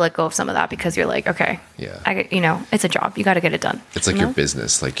sometimes you have to let go of some of that because you're like, okay, it's a job. You got to get it done. It's like your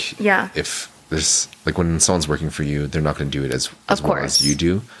business. Like, if there's like when someone's working for you, they're not going to do it as well as you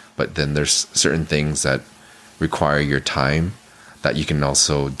do. But then there's certain things that require your time that you can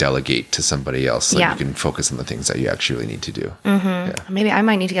also delegate to somebody else. Like you can focus on the things that you actually need to do. Yeah. Maybe I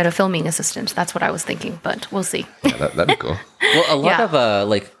might need to get a filming assistant. That's what I was thinking, but we'll see. Yeah, that'd be cool. Well,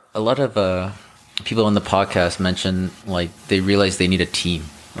 a lot of people on the podcast mention like they realize they need a team,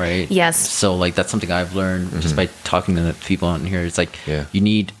 right? Yes. So like that's something I've learned just by talking to the people on here. It's like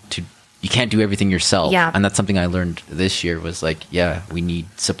you can't do everything yourself. Yeah. And that's something I learned this year was like, we need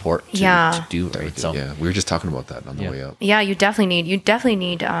support to do it, right? So we were just talking about that on the way up. Yeah, you definitely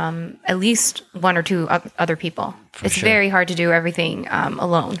need at least one or two other people. It's very hard to do everything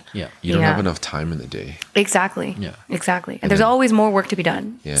alone. Yeah. You don't have enough time in the day. Exactly. Yeah. Exactly. And there's always more work to be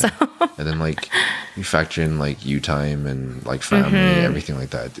done. Yeah. So. And then like you factor in like you time and like family, everything like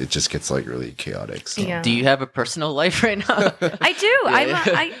that. It just gets like really chaotic. So. Yeah. Do you have a personal life right now? I do.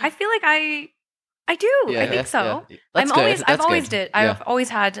 I feel like I do. I think so. Yeah. I've always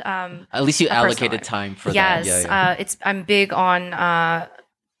had at least you allocated time for that. Yes. I'm big on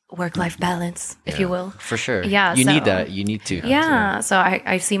work-life balance, if you will. For sure. Yeah. You need that. You need to. Yeah. So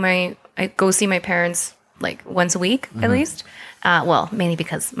I go see my parents like once a week at least. Well, mainly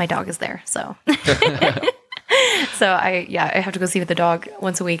because my dog is there. So, so I have to go see with the dog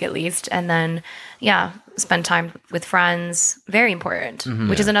once a week at least. And then, spend time with friends. Very important,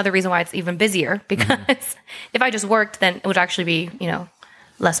 which is another reason why it's even busier, because if I just worked, then it would actually be,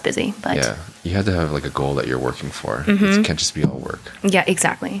 less busy. But yeah, you have to have like a goal that you're working for. It can't just be all work. Yeah,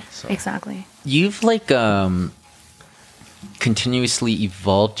 exactly. So. Exactly. You've continuously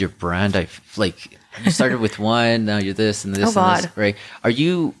evolved your brand. You started with one, now you're this and this and this, right? Are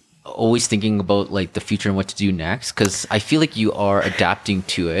you always thinking about like the future and what to do next? Because I feel like you are adapting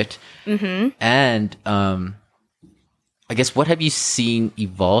to it. And I guess what have you seen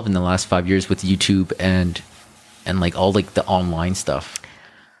evolve in the last 5 years with YouTube and like all like the online stuff?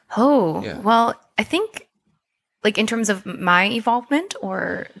 Well, I think like in terms of my involvement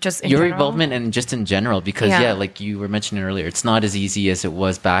or just in your general? Involvement and just in general, because like you were mentioning earlier, it's not as easy as it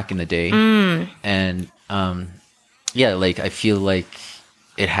was back in the day. And like I feel like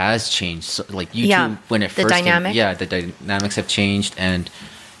it has changed. So, like YouTube when it first dynamic. The dynamics have changed, and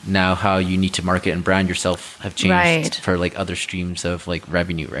now how you need to market and brand yourself have changed for like other streams of like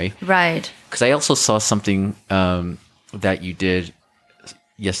revenue, right? Right. Because I also saw something that you did.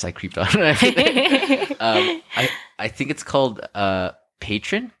 Yes, I creeped on. I think it's called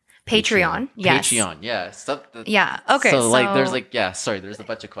Patreon. Patreon, yes. Patreon, yeah. Okay. So like, there's like, there's a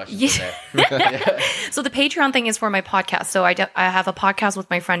bunch of questions in there. So the Patreon thing is for my podcast. So I have a podcast with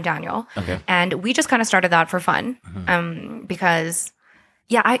my friend Daniel. Okay. And we just kind of started that for fun, because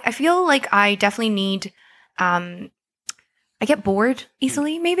I feel like I definitely need. I get bored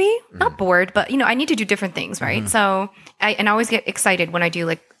easily, maybe not bored, but I need to do different things, right? So I always get excited when I do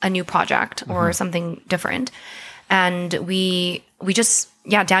like a new project or something different. And we just,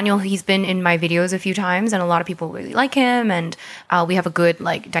 Daniel, he's been in my videos a few times and a lot of people really like him. And we have a good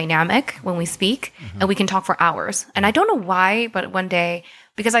like dynamic when we speak and we can talk for hours. And I don't know why, but one day,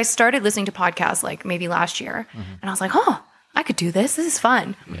 because I started listening to podcasts like maybe last year and I was like, oh, I could do this. This is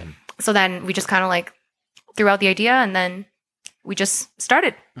fun. So then we just kind of like threw out the idea and then we just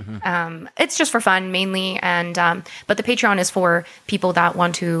started. It's just for fun mainly. And, but the Patreon is for people that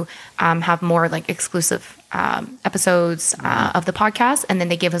want to have more like exclusive episodes of the podcast. And then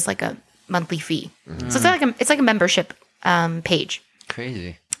they give us like a monthly fee. So it's like a membership page.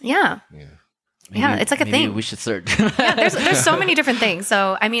 Crazy. Yeah. It's like a thing. We should start. There's so many different things.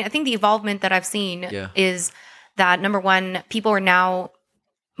 So, I mean, I think the involvement that I've seen is that number one, people are now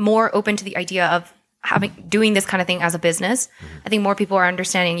more open to the idea of doing this kind of thing as a business. I think more people are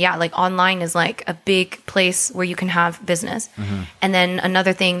understanding, like online is like a big place where you can have business. And then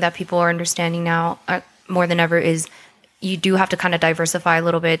another thing that people are understanding now more than ever is you do have to kind of diversify a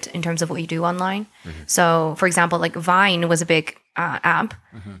little bit in terms of what you do online. So for example, like Vine was a big app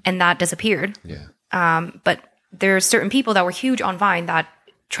and that disappeared. But there are certain people that were huge on Vine that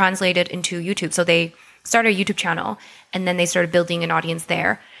translated into YouTube. So they started a YouTube channel and then they started building an audience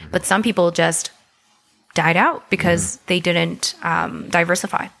there. But some people just died out because they didn't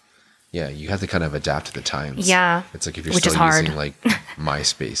diversify. Yeah, you have to kind of adapt to the times. Yeah, it's like if you're still using like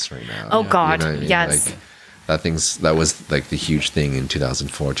MySpace right now. Oh God, you know what I mean? Yes. Like that was like the huge thing in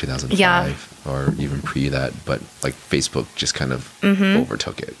 2004, 2005, or even pre that. But like Facebook just kind of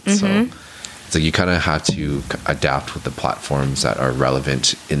overtook it. So it's like you kind of have to adapt with the platforms that are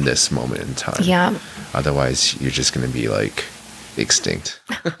relevant in this moment in time. Yeah. Otherwise, you're just going to be like extinct.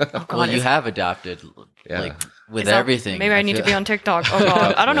 Well, you have adapted. Like with everything. Maybe I need to be on TikTok. Oh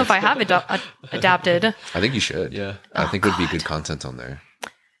God, I don't know if I have adapted. I think you should. Yeah, I think it would be good content on there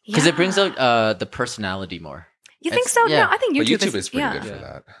because it brings out the personality more. You think so? Yeah. No, I think YouTube is pretty good for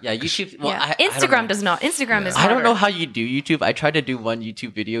that. Yeah, YouTube. Well, Instagram does not. Instagram is. I don't know how you do YouTube. I tried to do one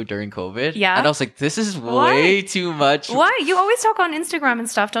YouTube video during COVID. Yeah, and I was like, this is way too much. Why? You always talk on Instagram and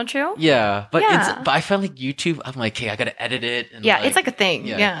stuff, don't you? Yeah, but I found like YouTube. I'm like, hey, I gotta edit it. And it's like a thing.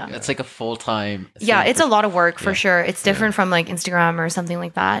 Yeah, it's like a full time. Yeah, it's a lot work for sure. It's different from like Instagram or something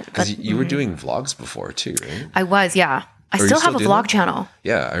like that. Because you were doing vlogs before too, right? I was. Yeah. I still have a vlog channel.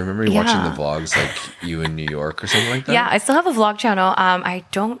 Yeah, I remember watching the vlogs, like you in New York or something like that. Yeah, I still have a vlog channel. I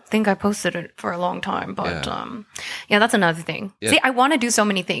don't think I posted it for a long time, but that's another thing. Yeah. See, I want to do so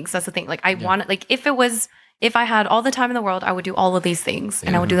many things. That's the thing. Like I want to, like if I had all the time in the world, I would do all of these things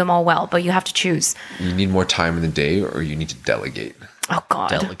and I would do them all well. But you have to choose. You need more time in the day, or you need to delegate. Oh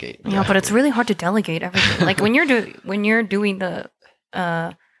God, delegate. Yeah, but it's really hard to delegate everything. Like when you're doing the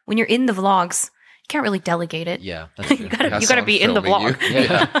when you're in the vlogs. Can't really delegate it. Yeah, that's true. you gotta be in the vlog.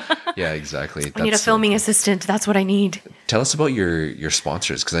 Yeah, exactly. I need a filming assistant. That's what I need. Tell us about your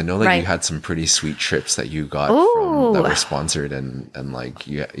sponsors, because I know that you had some pretty sweet trips that you got that were sponsored, and like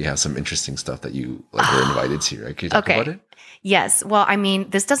you have some interesting stuff that you like were invited to, right? Can you talk about it? Yes. Well, I mean,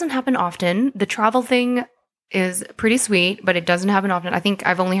 this doesn't happen often. The travel thing is pretty sweet, but it doesn't happen often. I think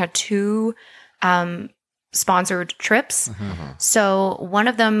I've only had 2 sponsored trips. So one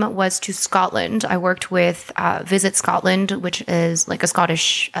of them was to Scotland. I worked with Visit Scotland, which is like a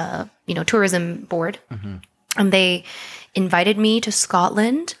Scottish, tourism board. And they invited me to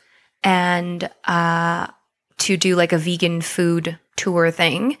Scotland and to do like a vegan food tour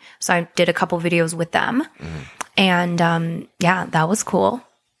thing. So I did a couple videos with them. And that was cool.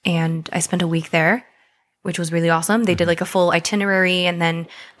 And I spent a week there, which was really awesome. They did like a full itinerary, and then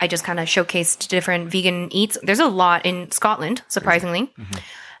I just kind of showcased different vegan eats. There's a lot in Scotland, surprisingly.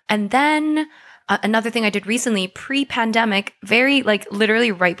 And then another thing I did recently, pre-pandemic, very like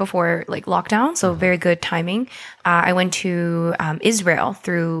literally right before like lockdown, so very good timing. I went to Israel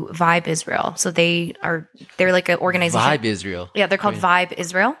through Vibe Israel. So they're like an organization. Vibe Israel. Yeah, they're called Vibe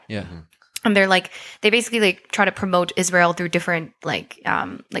Israel. Yeah. And they're like, they basically like try to promote Israel through different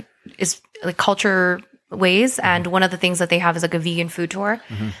culture ways. And one of the things that they have is like a vegan food tour.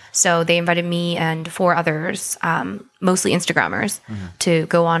 So they invited me and 4 others, mostly Instagrammers, to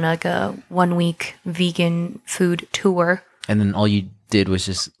go on like a 1-week vegan food tour. And then all you did was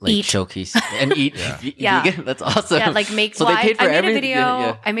just like showcase and eat vegan. That's awesome. Yeah, like make. So they paid for every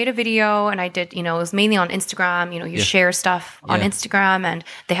video. I made a video, and I did. It was mainly on Instagram. You share stuff on Instagram, and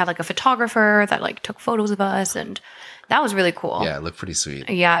they had like a photographer that like took photos of us, and that was really cool. Yeah, it looked pretty sweet.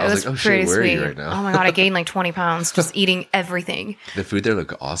 Yeah, it was like, pretty where sweet. Are you right now? Oh my god, I gained like 20 pounds just eating everything. The food there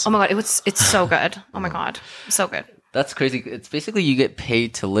looked awesome. Oh my god, it's so good. Oh my god, so good. That's crazy. It's basically you get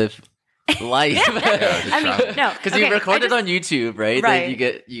paid to live life. I mean, no, because you record it on YouTube, right? Right.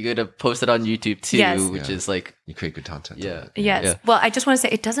 Then you get to post it on YouTube too, which is like you create good content. Yeah. Yes. Yeah. Well, I just want to say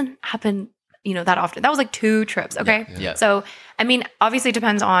it doesn't happen, that often. That was like 2 trips. Okay. Yeah. So, I mean, obviously it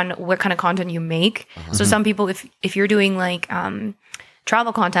depends on what kind of content you make. So some people, if you're doing like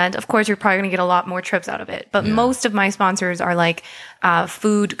travel content, of course, you're probably going to get a lot more trips out of it. But most of my sponsors are like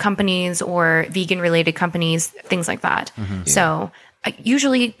food companies or vegan related companies, things like that. So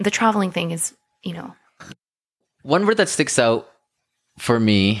usually the traveling thing is, One word that sticks out for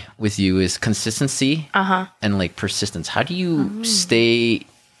me with you is consistency and like persistence. How do you stay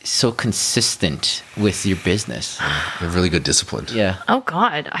so consistent with your business? You have really good discipline. Yeah. Oh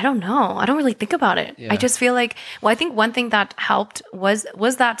God, I don't know. I don't really think about it. I just feel like, I think one thing that helped was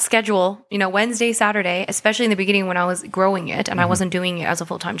that schedule, Wednesday, Saturday, especially in the beginning when I was growing it and I wasn't doing it as a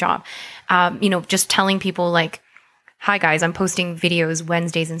full-time job. Just telling people like, hi guys, I'm posting videos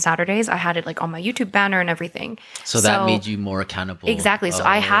Wednesdays and Saturdays. I had it like on my YouTube banner and everything. So that made you more accountable. Exactly. So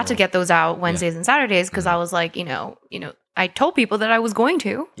I had to get those out Wednesdays and Saturdays because I was like, I told people that I was going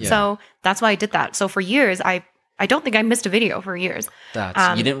to. Yeah. So that's why I did that. So for years, I don't think I missed a video for years.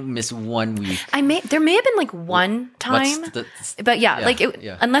 You didn't miss 1 week. There may have been like one time, but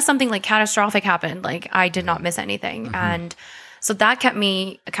unless something like catastrophic happened, like I did not miss anything. And so that kept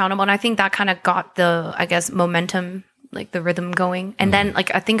me accountable. And I think that kind of got the, I guess, momentum, like the rhythm going. And then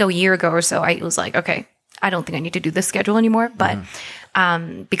like, I think a year ago or so, I was like, okay, I don't think I need to do this schedule anymore. But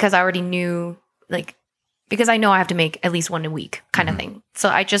because I already knew because I know I have to make at least 1 a week kind of thing. So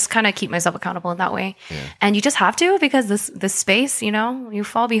I just kind of keep myself accountable in that way. Yeah. And you just have to, because this space, you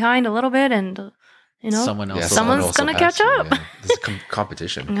fall behind a little bit and, someone's going to catch up. Yeah. This is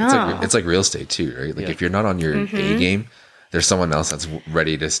competition. It's like real estate too, right? Like if you're not on your A game, there's someone else that's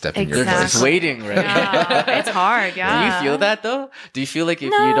ready to step in your place. They're just waiting, right? Yeah, it's hard, yeah. Do you feel that though? Do you feel like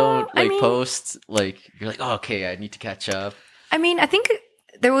if you don't post, like you're like, oh, okay, I need to catch up? I mean, I think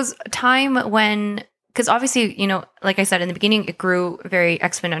there was a time when, because obviously, like I said in the beginning, it grew very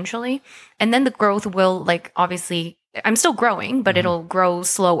exponentially. And then the growth will obviously, I'm still growing, but it'll grow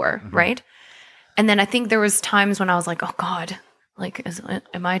slower, right? And then I think there was times when I was like, oh God,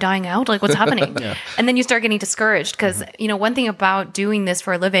 am I dying out? Like, what's happening? And then you start getting discouraged because, one thing about doing this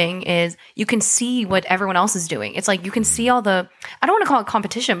for a living is you can see what everyone else is doing. It's like you can see all the, I don't want to call it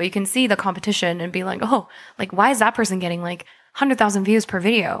competition, but you can see the competition and be like, oh, like, why is that person getting 100,000 views per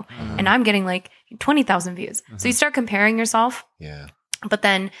video and I'm getting 20,000 views? So you start comparing yourself. Yeah. But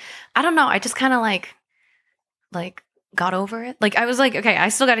then, I don't know, I just kind of got over it. I was like, okay, I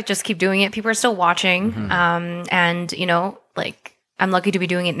still got to just keep doing it. People are still watching. And, I'm lucky to be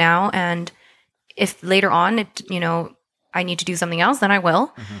doing it now. And if later on, I need to do something else, then I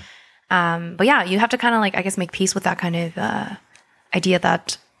will. But yeah, you have to kind of I guess, make peace with that kind of idea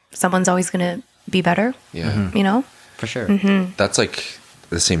that someone's always going to be better. Yeah. For sure. That's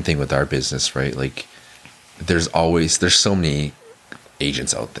the same thing with our business, right? Like there's so many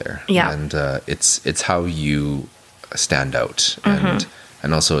agents out there, and it's how you stand out,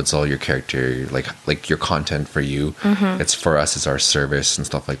 and also it's all your character, like your content for you. It's for us, it's our service and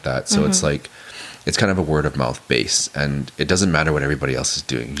stuff like that. So it's like it's kind of a word of mouth base, and it doesn't matter what everybody else is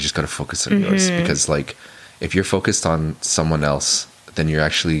doing. You just got to focus on yours, because like if you're focused on someone else, then you're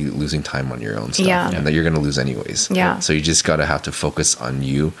actually losing time on your own stuff, and that you're going to lose anyways. So you just got to have to focus on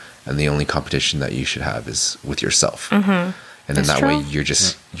you, and the only competition that you should have is with yourself. And then that way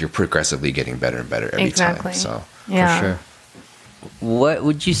you're progressively getting better and better every time. So for sure. What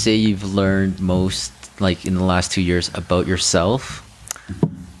would you say you've learned most, like in the last 2 years, about yourself?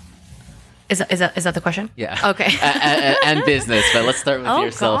 Is that the question? Yeah. Okay. and business, but let's start with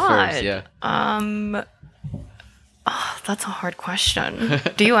yourself first. Yeah. That's a hard question.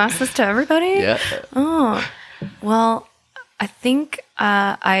 Do you ask this to everybody? Yeah. Oh, well, I think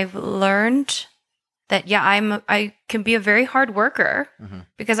I've learned that I can be a very hard worker,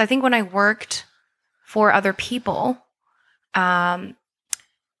 because I think when I worked for other people,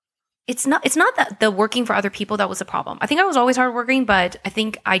 it's not that the working for other people that was the problem. I think I was always hardworking, but I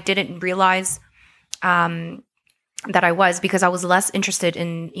think I didn't realize that I was, because I was less interested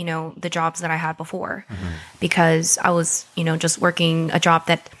in, the jobs that I had before, because I was, just working a job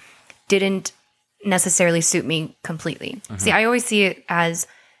that didn't necessarily suit me completely. See, I always see it as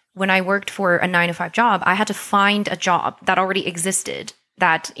when I worked for a 9-to-5 job, I had to find a job that already existed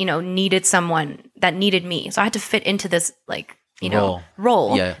that, needed someone that needed me. So I had to fit into this, like,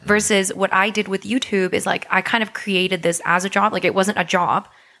 role versus what I did with YouTube is like, I kind of created this as a job. Like it wasn't a job,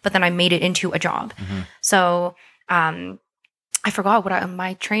 but then I made it into a job. So, I forgot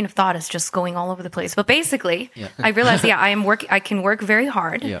my train of thought is just going all over the place, but basically I realized, I can work very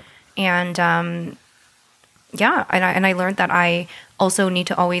hard, and, and I learned that I also need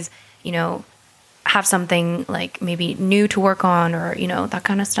to always, have something like maybe new to work on, or, that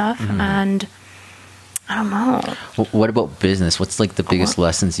kind of stuff. And I don't know. What about business? What's like the biggest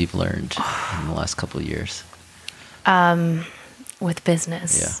lessons you've learned in the last couple of years? With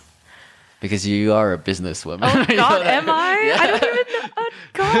business. Yeah. Because you are a businesswoman. Oh God, am I? Yeah. I don't even know. Oh,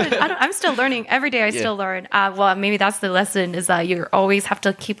 God, I'm still learning. Every day I still learn. Well, maybe that's the lesson, is that you always have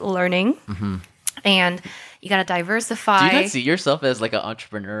to keep learning. And you got to diversify. Do you not see yourself as like an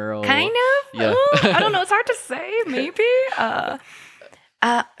entrepreneurial? Kind of. Yeah. I don't know. It's hard to say. Maybe.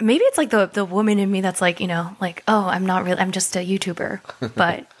 Maybe it's like the woman in me that's like, like, oh, I'm just a YouTuber.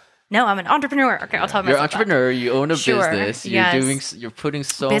 But no, I'm an entrepreneur. Okay, I'll tell myself you're an entrepreneur. That. You own a business. You're putting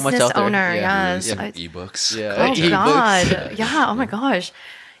so much out there. Owner, yes. Ebooks. Yeah. Oh ebooks. God. Yeah. Oh my gosh.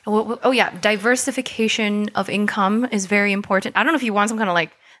 Oh yeah. Diversification of income is very important. I don't know if you want some kind of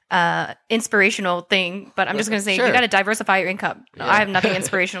like inspirational thing, but I'm just going to say you got to diversify your income. No, I have nothing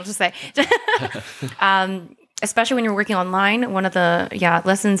inspirational to say. Especially when you're working online, one of the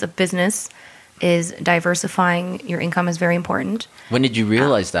lessons of business is diversifying your income is very important. When did you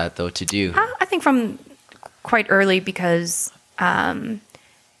realize that though to do? I think from quite early, because I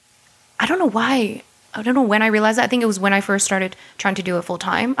don't know why. I don't know when I realized that. I think it was when I first started trying to do it full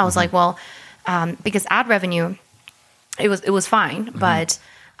time. I was like, well, because ad revenue, it was fine, but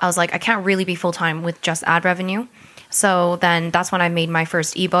I was like, I can't really be full time with just ad revenue. So then that's when I made my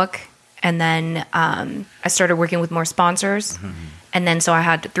first ebook. And then I started working with more sponsors. And then so I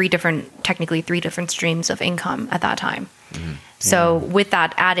had technically three different streams of income at that time. So with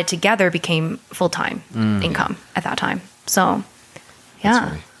that added together became full-time income at that time. So,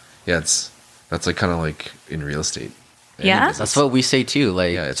 yeah. That's like kind of like in real estate. Yeah. That's what we say too.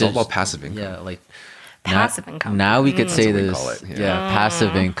 Like, it's all about passive income. Yeah, like passive income. Now we could say this. Call it,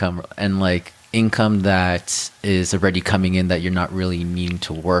 passive income, and like income that is already coming in that you're not really needing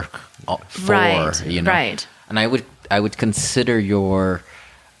to work for. Right. And I would consider your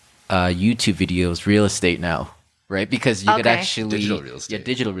YouTube videos real estate now, right? Because you could actually digital real estate. Yeah,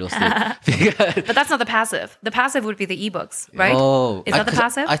 digital real estate. But that's not the passive. The passive would be the ebooks, right? Oh, is that the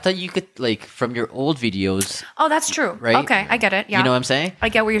passive? I thought you could like from your old videos. Oh, that's true. Right? Okay, I get it. Yeah. You know what I'm saying? I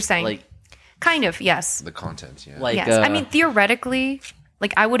get what you're saying. Like, kind of, yes. The content, yeah. Like, yes. I mean, theoretically,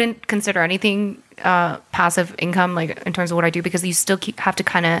 like I wouldn't consider anything passive income, like in terms of what I do, because you still have to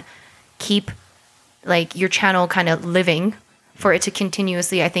kind of keep like your channel kind of living for it to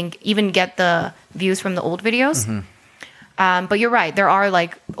continuously, I think, even get the views from the old videos. But you're right. There are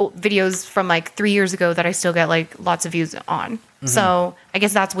like videos from like 3 years ago that I still get like lots of views on. So I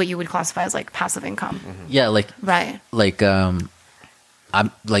guess that's what you would classify as like passive income. Yeah. Like, right. Like, I'm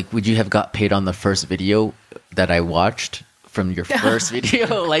like, would you have got paid on the first video that I watched from your first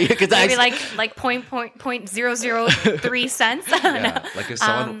video? Like, because maybe like 0.003 cents. Yeah, like if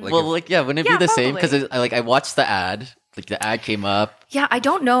someone wouldn't it be the same? Because I watched the ad. Like the ad came up. Yeah, I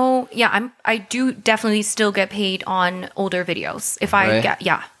don't know. Yeah, I do definitely still get paid on older videos. If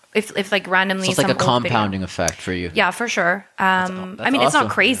like randomly, so it's like a compounding effect for you. Yeah, for sure. I mean, it's not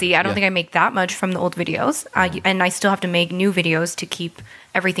crazy. I don't think I make that much from the old videos, and I still have to make new videos to keep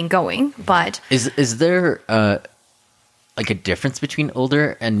everything going. But is there like a difference between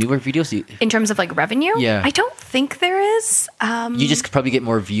older and newer videos? In terms of like revenue, yeah, I don't think there is. You just could probably get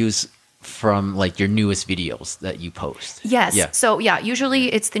more views from like your newest videos that you post. Yes. Yeah. So yeah,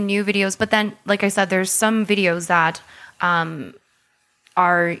 usually it's the new videos, but then like I said, there's some videos that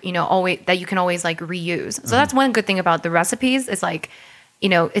are, you know, always that you can always like reuse. So that's one good thing about the recipes is like, you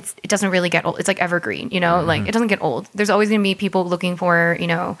know, it doesn't really get old. It's like evergreen, you know, like it doesn't get old. There's always going to be people looking for, you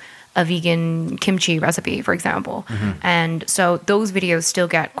know, a vegan kimchi recipe, for example. And so those videos still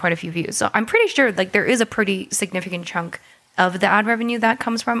get quite a few views. So I'm pretty sure like there is a pretty significant chunk of the ad revenue that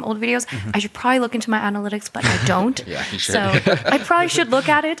comes from old videos. I should probably look into my analytics, but I don't. Yeah, you should. So I probably should look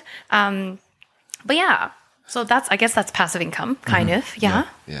at it. But yeah, so I guess that's passive income, kind of. Yeah.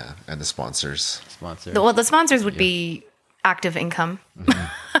 Yeah, and the sponsors. The sponsors would be active income.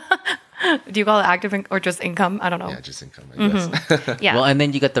 Do you call it active or just income? I don't know. Yeah, just income, I guess. Yeah. Well, and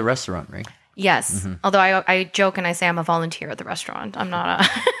then you got the restaurant, right? Yes. Although I joke and I say I'm a volunteer at the restaurant. I'm not a...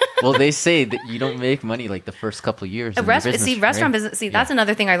 Well, they say that you don't make money like the first couple of years. Restaurant business. See, that's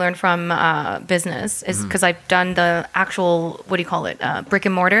another thing I learned from business is because I've done the actual, what do you call it, brick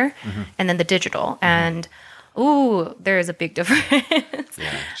and mortar, and then the digital. And there is a big difference.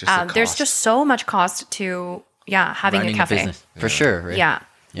 Yeah, there's just so much cost to having running a cafe. business, for sure. Right? Yeah.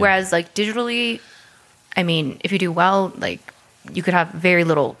 Whereas like digitally, I mean, if you do well, like you could have very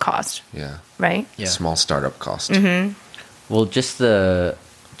little cost. Yeah. Right. Yeah. Small startup cost. Well, just the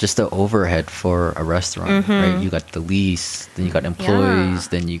overhead for a restaurant, right? You got the lease, then you got employees,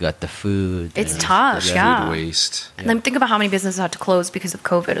 then you got the food. It's tough, food waste. And then think about how many businesses had to close because of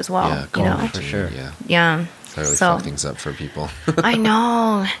COVID as well. Yeah, you know? for sure. Yeah. That really fucked things up for people. I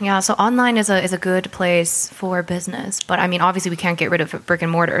know. Yeah. So online is a good place for business, but I mean, obviously, we can't get rid of brick and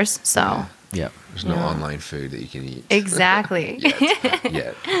mortars. So there's no online food that you can eat. Exactly.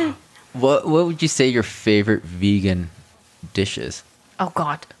 Yet. What would you say your favorite vegan dish is? Oh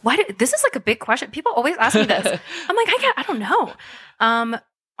God, this is like a big question. People always ask me this. I'm like, I don't know.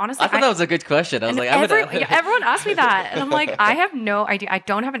 Honestly, I thought that was a good question. I was like, everyone asked me that, and I'm like, I have no idea. I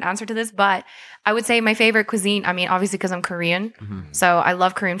don't have an answer to this, but I would say my favorite cuisine. I mean, obviously because I'm Korean, so I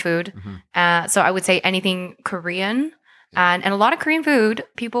love Korean food. So I would say anything Korean, and a lot of Korean food.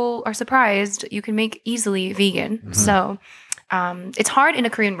 People are surprised you can make easily vegan. So. It's hard in a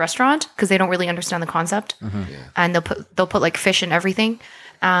Korean restaurant because they don't really understand the concept, and they'll put like fish and everything.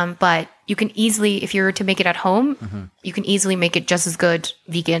 But you can easily, if you were to make it at home, you can easily make it just as good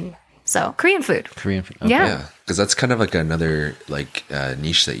vegan. So Korean food. Okay. Yeah. Because that's kind of like another like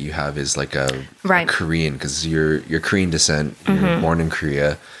niche that you have is like a Korean, because you're Korean descent, you're born in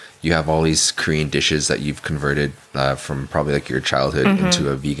Korea. You have all these Korean dishes that you've converted from probably like your childhood into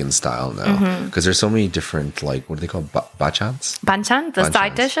a vegan style now. Because there's so many different, like, what are they called? Bachans? Banchan? The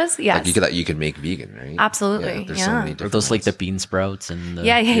side dishes? Yes. Like you can make vegan, right? Absolutely. There's so many different Or those like the bean sprouts and the...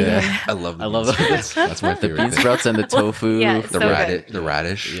 Yeah. I love those. That's my favorite. The bean sprouts and the tofu. The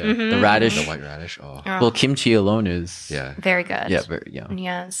radish. Yeah. The radish. The white radish. Oh. Well, kimchi alone is... Yeah. Very good. Yeah.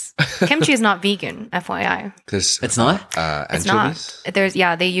 Yes. Kimchi is not vegan, FYI. It's not? Anchovies? It's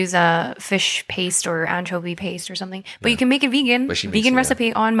not. They use a fish paste or anchovy paste or something. But you can make it vegan. Vegan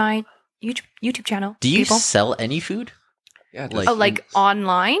recipe on my YouTube channel. Do you sell any food? Yeah. Like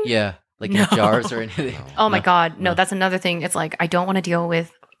online? Yeah. Like in jars or anything? Oh my God. No, that's another thing. It's like, I don't want to deal with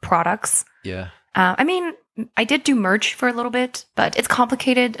products. Yeah. I mean, I did do merch for a little bit, but it's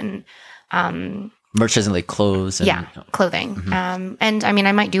complicated and... merch isn't like clothes. And, clothing. And I mean,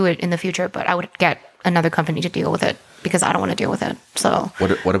 I might do it in the future, but I would get another company to deal with it because I don't want to deal with it. So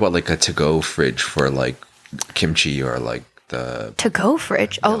what about like a to-go fridge for like kimchi or like the to-go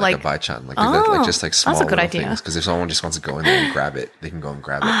fridge? Like a baichan, like just like small. That's a good idea. Because if someone just wants to go in there and grab it, they can go and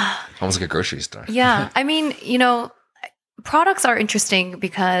grab it. Almost like a grocery store. Yeah, I mean, you know, products are interesting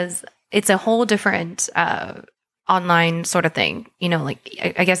because it's a whole different online sort of thing. You know,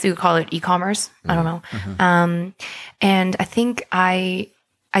 like I guess you would call it e-commerce. I don't know. And I think I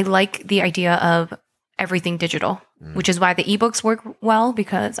like the idea of everything digital, which is why the ebooks work well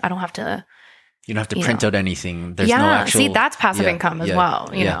because I don't have to. You don't have to print out anything. There's no actual... See, that's passive income as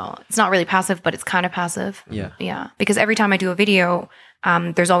well. You know, it's not really passive, but it's kind of passive. Yeah. Because every time I do a video,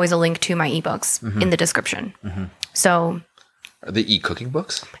 there's always a link to my ebooks in the description. So Are they e-cooking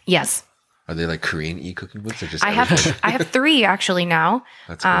books? Yes. Are they like Korean e-cooking books or just I have 3 actually now.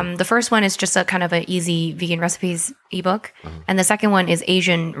 That's cool. The first one is just a kind of an easy vegan recipes ebook, and the second one is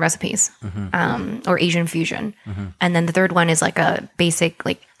Asian recipes, or Asian fusion, and then the third one is like a basic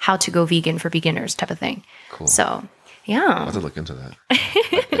like how to go vegan for beginners type of thing. Cool. So I'll yeah, have to look into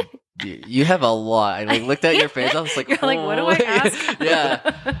that. You have a lot. I like looked at your face. I was like, You're like, what do I ask?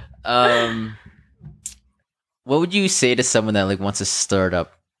 Yeah. What would you say to someone that like wants to start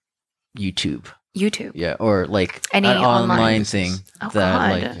up YouTube? Yeah, or like Any an online business. thing Oh, that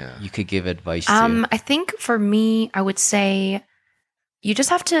God. like Yeah. you could give advice to. I think for me, I would say you just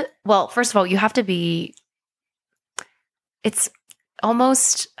have to. Well, first of all, you have to be. It's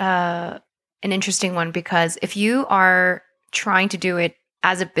almost an interesting one because if you are trying to do it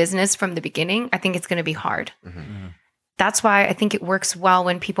as a business from the beginning, I think it's going to be hard. That's why I think it works well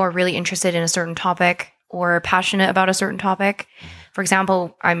when people are really interested in a certain topic or passionate about a certain topic. For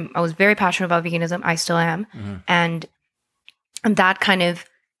example, I was very passionate about veganism. I still am. And that kind of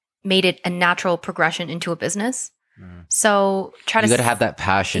made it a natural progression into a business. So try You to got to have that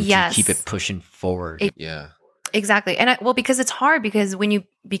passion Yes. to keep it pushing forward. Yeah. Exactly. And because it's hard because when you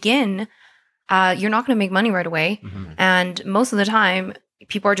begin, you're not going to make money right away. And most of the time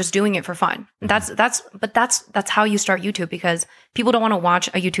people are just doing it for fun. That's how you start YouTube because people don't want to watch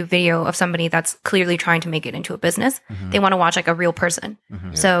a YouTube video of somebody that's clearly trying to make it into a business. They want to watch like a real person.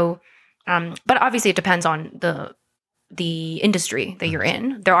 So, but obviously it depends on the industry that you're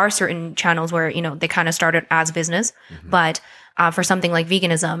in. There are certain channels where, they kind of started as business, but for something like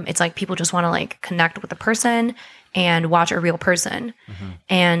veganism, it's like people just want to like connect with a person and watch a real person.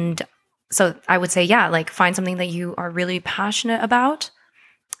 And so I would say, yeah, like find something that you are really passionate about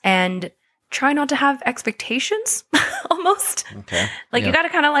and try not to have expectations almost. Okay. Like you got to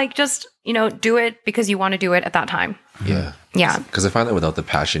kind of like just, do it because you want to do it at that time. Yeah. Yeah. Because I find that without the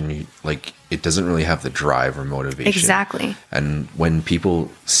passion, it doesn't really have the drive or motivation. Exactly. And when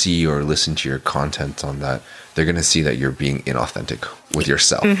people see or listen to your content on that, they're going to see that you're being inauthentic with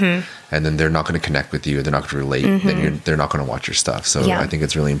yourself. And then they're not going to connect with you. They're not going to relate. Then they're not going to watch your stuff. So Yeah. I think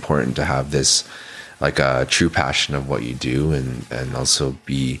it's really important to have this like a true passion of what you do and also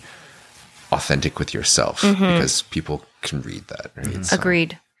be authentic with yourself because people can read that. Right? So-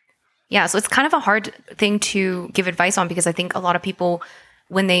 Agreed. Yeah. So it's kind of a hard thing to give advice on because I think a lot of people,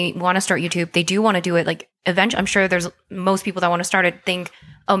 when they want to start YouTube, they do want to do it like eventually. I'm sure there's most people that want to start it think,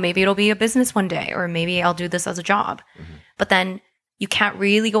 oh, maybe it'll be a business one day, or maybe I'll do this as a job. But then you can't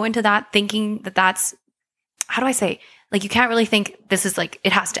really go into that thinking that that's, how do I say, like you can't really think this is like,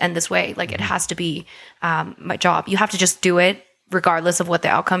 it has to end this way. Like it has to be my job. You have to just do it regardless of what the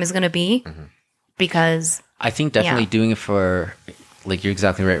outcome is going to be because I think definitely doing it for, like, you're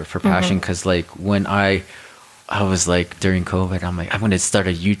exactly right, for passion. Because like when I was like during COVID, I'm like, I'm going to start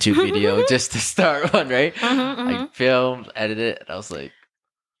a YouTube video just to start one, right? I filmed, edited, and I was like,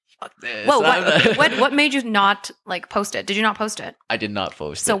 fuck this. Whoa, what made you not like post it? Did you not post it? I did not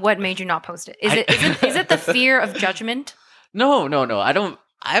post So it. what made you not post it? Is it the fear of judgment? No.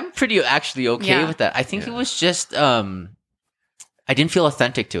 I'm pretty actually okay Yeah. with that. I think it was just I didn't feel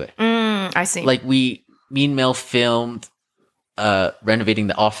authentic to it. I see. Like me and Mel filmed renovating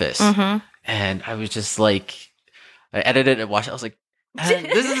the office, and I was just like, I edited and watched it. I was like, man,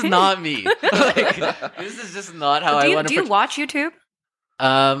 this is not me. Like, this is just not how I want to. Do you watch YouTube?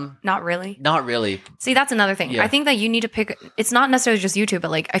 Not really. Not really. See, that's another thing. Yeah. I think that you need to pick. It's not necessarily just YouTube,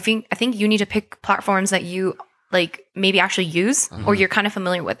 but like I think you need to pick platforms that you like maybe actually use or you're kind of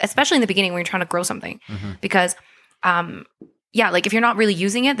familiar with, especially in the beginning when you're trying to grow something, because like if you're not really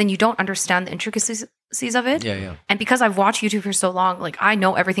using it, then you don't understand the intricacies of it. Yeah. And because I've watched YouTube for so long, like I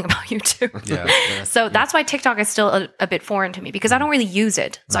know everything about YouTube. Yeah. So that's why TikTok is still a bit foreign to me because I don't really use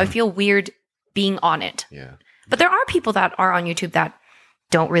it. So I feel weird being on it. Yeah. But there are people that are on YouTube that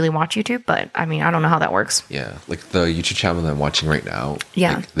don't really watch YouTube, but I mean, I don't know how that works. Yeah. Like the YouTube channel that I'm watching right now.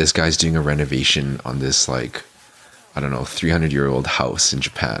 Yeah. Like, this guy's doing a renovation on this like, I don't know, 300-year-old house in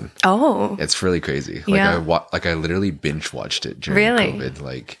Japan. Oh. It's really crazy. Like Yeah. I literally binge watched it during Really? COVID.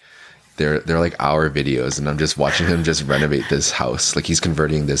 Like they're like hour videos and I'm just watching him just renovate this house. Like he's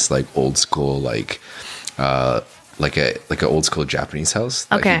converting this like old school like an old school Japanese house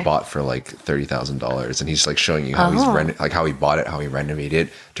that Okay. he bought for like $30,000 and he's like showing you how he's how he bought it, how he renovated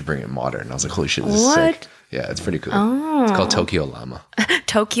it to bring it modern. And I was like, holy shit, this is sick. What? Yeah, it's pretty cool. It's called Tokyo Llama.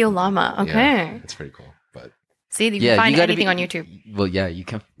 Tokyo Llama. Okay. Yeah, it's pretty cool. But See, you can find anything on YouTube. Well, yeah, you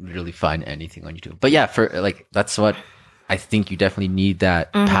can really find anything on YouTube. But yeah, for like that's what I think you definitely need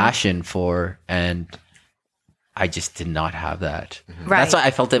that passion for, and I just did not have that. Right. That's why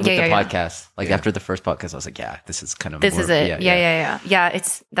I felt it with the podcast. Like after the first podcast, I was like, yeah, this is kind of this is it. Yeah.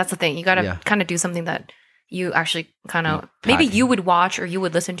 That's the thing. You got to kind of do something that you actually kind of maybe you would watch or you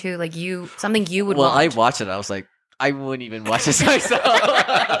would listen to, like something you would. Well, watch. I watched it. I was like, I wouldn't even watch this myself.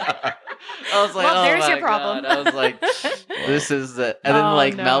 I was like, well, there's my your problem. God. I was like, this is it. And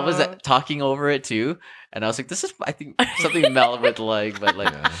then Mel was talking over it too. And I was like, this is, I think, something Mel would like, but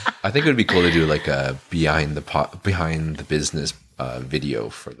like, I think it would be cool to do like a behind the business video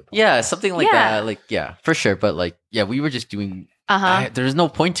for the podcast. Yeah, something like that. Like, yeah, for sure. But like, yeah, we were just doing. There's no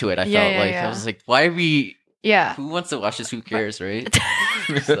point to it. I felt like I was like, why are we? Yeah. Who wants to watch this? Who cares, right?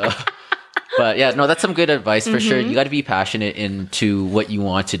 So, but yeah, no, that's some good advice for sure. You got to be passionate into what you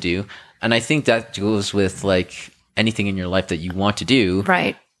want to do, and I think that goes with like anything in your life that you want to do.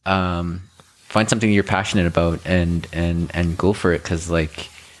 Right. Find something you're passionate about and go for it, because like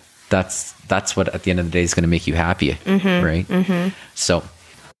that's what at the end of the day is going to make you happy, right? So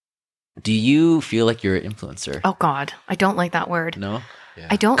do you feel like you're an influencer? Oh God, I don't like that word. No? Yeah.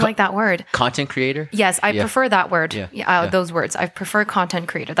 I don't like that word. Content creator? Yes, I prefer that word. Yeah. Those words. I prefer content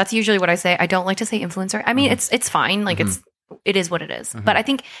creator. That's usually what I say. I don't like to say influencer. I mean, it's fine. Like it is what it is. But I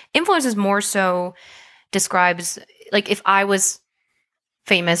think influencers more so describes, like, if I was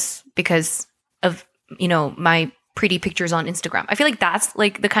famous because of, my pretty pictures on Instagram, I feel like that's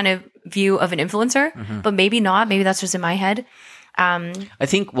like the kind of view of an influencer, but maybe not. Maybe that's just in my head. I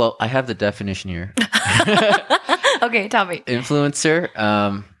think, well, I have the definition here. Okay, tell me. Influencer,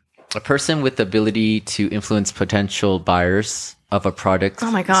 a person with the ability to influence potential buyers of a product oh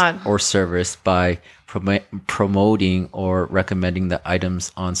my God. or service by promoting or recommending the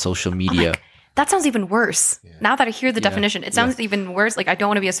items on social media. That sounds even worse. Yeah. Now that I hear the definition, it sounds even worse. Like, I don't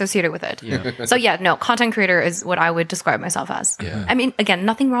want to be associated with it. Yeah. So no, content creator is what I would describe myself as. Yeah. I mean, again,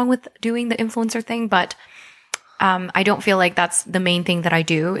 nothing wrong with doing the influencer thing, but I don't feel like that's the main thing that I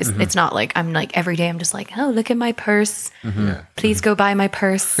do. It's not like I'm like every day I'm just like, oh, look at my purse. Please go buy my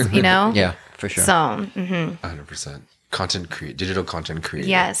purse, Yeah, for sure. So, 100%. Digital content creator.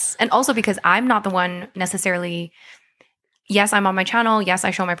 Yes. And also because I'm not the one necessarily, yes, I'm on my channel. Yes,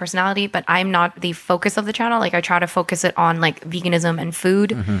 I show my personality, but I'm not the focus of the channel. Like, I try to focus it on like veganism and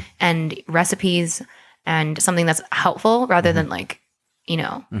food and recipes and something that's helpful rather than like,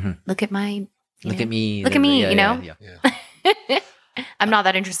 look at my... Look at me. Look at me, Yeah. I'm not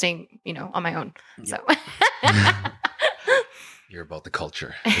that interesting, on my own. So You're about the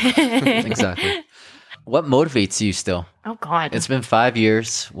culture. Exactly. What motivates you still? Oh God. It's been 5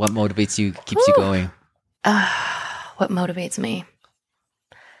 years. What motivates you, keeps you going? What motivates me?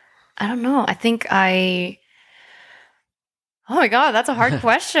 I don't know. I think oh my God, that's a hard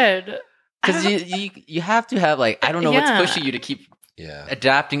question. Because you have to have like, I don't know what's pushing you to keep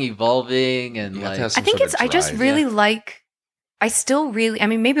adapting, evolving, and like. I think I just really like. I still really. I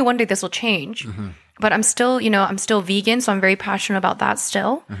mean, maybe one day this will change, but I'm still, I'm still vegan, so I'm very passionate about that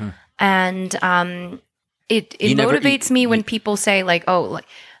still, and it motivates me when people say like, oh, like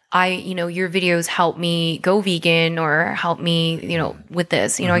your videos help me go vegan or help me, with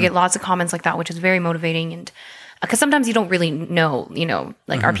this. I get lots of comments like that, which is very motivating and. Because sometimes you don't really know,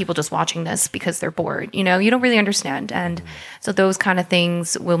 like, are people just watching this because they're bored? You don't really understand. And so those kind of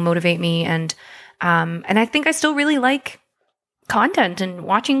things will motivate me. And I think I still really like content and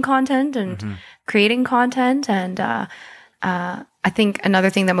watching content and creating content. And I think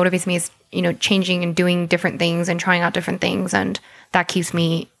another thing that motivates me is, changing and doing different things and trying out different things. And that keeps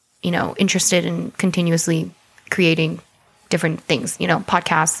me, interested in continuously creating different things,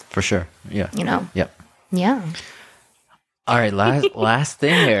 podcasts. For sure. Yeah. Yep. Yeah. All right, last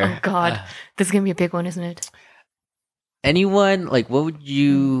thing here. Oh God, this is gonna be a big one, isn't it? Anyone, like, what would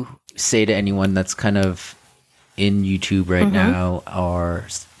you say to anyone that's kind of in YouTube right now or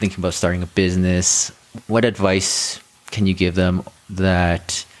thinking about starting a business? What advice can you give them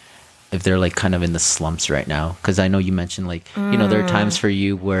that if they're like kind of in the slumps right now? Because I know you mentioned like there are times for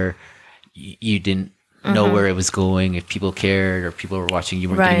you where you didn't know where it was going, if people cared or people were watching, you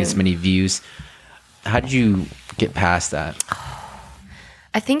weren't getting as many views. How did you get past that?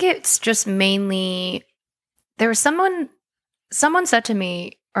 I think it's just mainly there was someone said to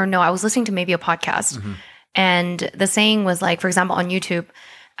me, or no, I was listening to maybe a podcast, and the saying was like, for example, on YouTube,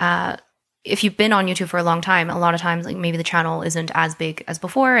 if you've been on YouTube for a long time, a lot of times like maybe the channel isn't as big as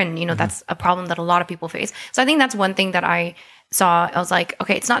before, and that's a problem that a lot of people face. So I think that's one thing that I saw. I was like,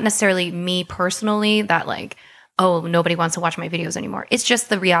 okay, it's not necessarily me personally that like, oh, nobody wants to watch my videos anymore. It's just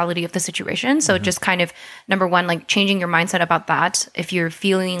the reality of the situation. So just kind of, number one, like changing your mindset about that. If you're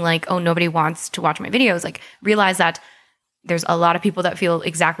feeling like, oh, nobody wants to watch my videos, like realize that there's a lot of people that feel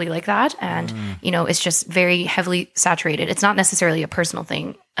exactly like that. And, it's just very heavily saturated. It's not necessarily a personal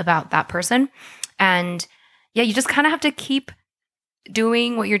thing about that person. And yeah, you just kind of have to keep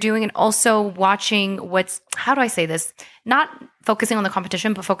doing what you're doing and also watching how do I say this? Not focusing on the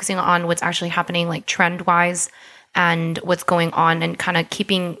competition, but focusing on what's actually happening like trend wise and what's going on and kind of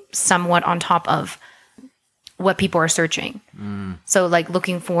keeping somewhat on top of what people are searching. So like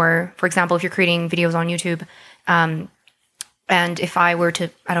looking for example, if you're creating videos on YouTube, and if I were to,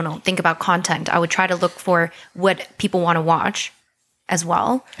 I don't know, think about content, I would try to look for what people want to watch as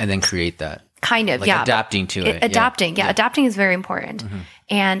well. And then create that. Kind of, like yeah. Adapting to it. Adapting, yeah. Adapting is very important.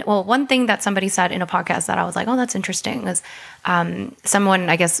 And well, one thing that somebody said in a podcast that I was like, oh, that's interesting, was someone,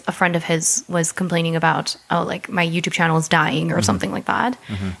 I guess a friend of his, was complaining about, oh, like my YouTube channel is dying or something like that.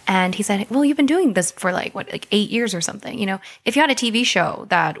 And he said, well, you've been doing this for like 8 years or something. If you had a TV show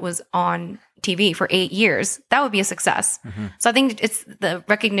that was on TV for 8 years, that would be a success. So I think it's the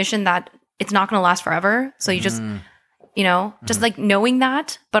recognition that it's not going to last forever. So you just, just like knowing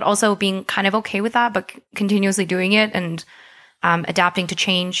that, but also being kind of okay with that, but continuously doing it and adapting to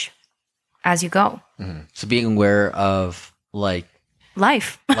change as you go. So being aware of like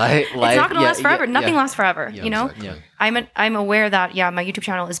life. It's not going to last forever. Nothing lasts forever. Exactly. I'm aware that my YouTube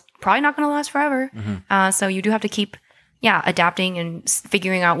channel is probably not going to last forever. So you do have to keep adapting and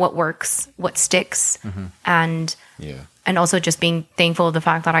figuring out what works, what sticks, and also just being thankful of the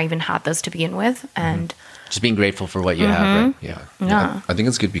fact that I even had this to begin with, and just being grateful for what you have. Right? Yeah. I think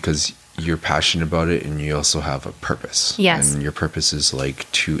it's good because you're passionate about it and you also have a purpose. Yes. And your purpose is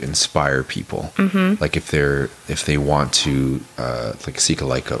like to inspire people. Like if they want to like seek a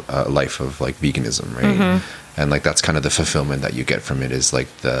life of like veganism, right? And like that's kind of the fulfillment that you get from it, is like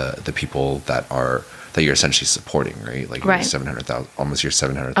the people that you're essentially supporting, right? Like right. 700,000, almost your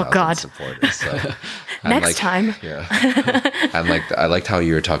 700,000 supporters. So, next time. Yeah. And like, I liked how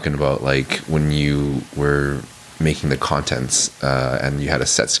you were talking about like when you were making the contents and you had a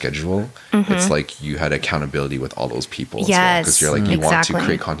set schedule, it's like you had accountability with all those people. Yes. Because you're like, you want to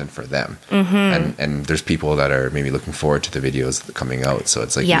create content for them. And there's people that are maybe looking forward to the videos coming out. So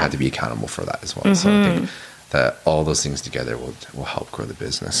it's like you have to be accountable for that as well. So I think that all those things together will help grow the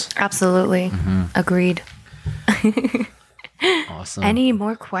business. Absolutely. Agreed. Awesome. Any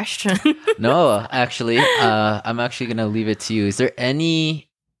more questions? No, actually, I'm actually going to leave it to you. Is there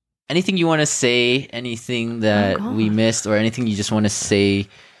anything you want to say, anything that we missed, or anything you just want to say?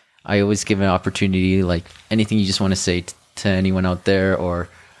 I always give an opportunity, like anything you just want to say to anyone out there, or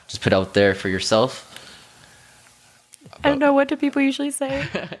just put out there for yourself. I don't know, what do people usually say?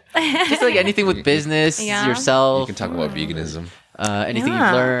 Just like anything with business, yourself. You can talk about veganism. Anything you've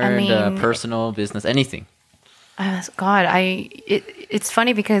learned, personal, business, anything. God, it's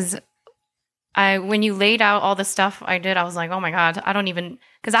funny because when you laid out all the stuff I did, I was like, oh my God,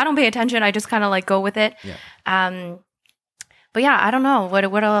 because I don't pay attention. I just kind of like go with it. Yeah. But yeah, I don't know.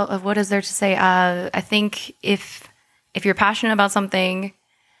 What is there to say? I think if you're passionate about something,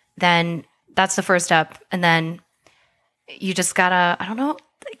 then that's the first step. And then you just gotta, I don't know,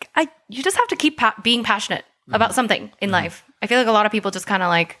 you just have to keep being passionate about something in life. I feel like a lot of people just kind of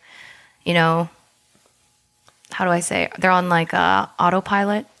like, how do I say? They're on like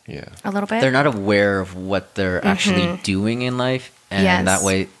autopilot. Yeah. A little bit. They're not aware of what they're actually doing in life, and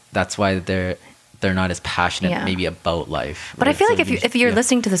that's why they're not as passionate maybe about life. But I feel like if you're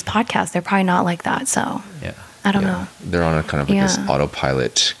listening to this podcast, they're probably not like that. So I don't know. They're on a kind of like this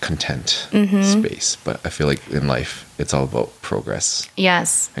autopilot content space, but I feel like in life it's all about progress.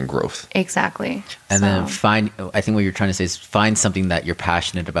 Yes. And growth. Exactly. And then I think what you're trying to say is find something that you're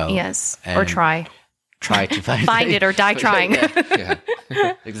passionate about. Yes. Or try to find it or die trying.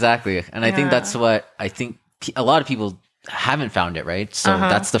 Exactly. And I think that's what I think a lot of people haven't found it, right? So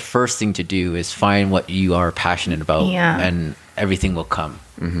that's the first thing to do, is find what you are passionate about, and everything will come,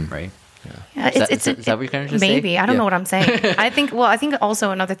 right? Yeah, is that what you're trying to say? Maybe. I don't know what I'm saying. I think also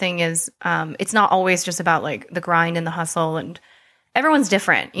another thing is it's not always just about like the grind and the hustle, and everyone's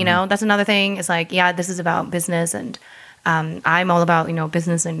different, That's another thing. It's like, this is about business, and I'm all about,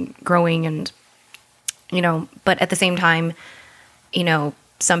 business and growing, and but at the same time,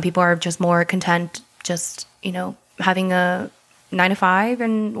 some people are just more content just, having a 9 to 5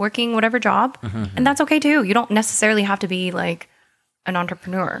 and working whatever job. And that's okay too. You don't necessarily have to be like an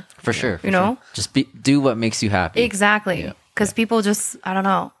entrepreneur. For sure. Sure. Just do what makes you happy. Exactly. Because people just, I don't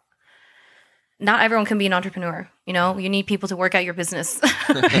know. Not everyone can be an entrepreneur. You need people to work at your business.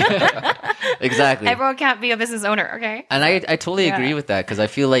 Exactly. Everyone can't be a business owner. Okay. And I totally agree with that, because I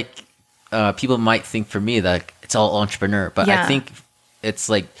feel like people might think for me that it's all entrepreneur, but I think it's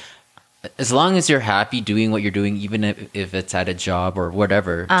like as long as you're happy doing what you're doing, even if it's at a job or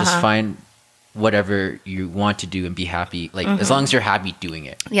whatever, just find whatever you want to do and be happy. Like as long as you're happy doing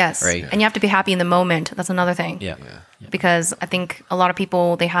it. Yes. Right. And you have to be happy in the moment. That's another thing. Yeah. Because I think a lot of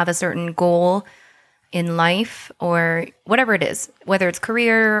people, they have a certain goal in life or whatever it is, whether it's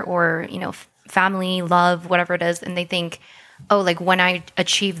career or, family, love, whatever it is. And they think, oh, like when I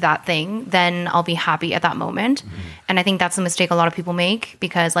achieve that thing, then I'll be happy at that moment. And I think that's a mistake a lot of people make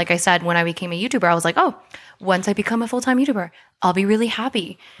because like I said, when I became a YouTuber, I was like, oh, once I become a full-time YouTuber, I'll be really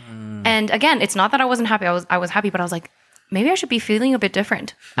happy. And again, it's not that I wasn't happy. I was happy, but I was like, maybe I should be feeling a bit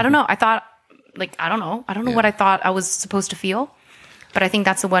different. I don't know. I thought I don't know what I thought I was supposed to feel. But I think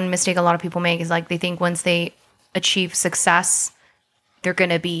that's the one mistake a lot of people make is like they think once they achieve success, they're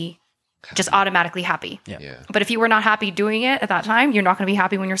going to be just automatically happy. Yeah. But if you were not happy doing it at that time, you're not going to be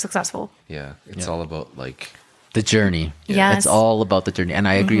happy when you're successful. Yeah. It's all about like the journey. Yes. It's all about the journey. And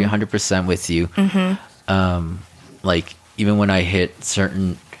I agree 100% with you. Like even when I hit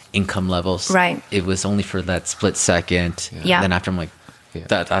certain income levels, right, it was only for that split second. Yeah. Then after I'm like,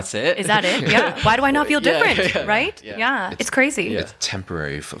 that's it? Is that it? Yeah. Why do I not feel different? Right? Yeah. It's crazy. It's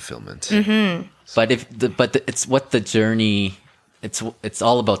temporary fulfillment. But it's what the journey. It's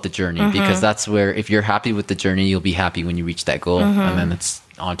all about the journey because that's where if you're happy with the journey, you'll be happy when you reach that goal, and then it's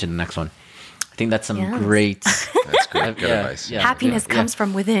on to the next one. I think that's some great. That's great. Good advice. Yeah. Happiness comes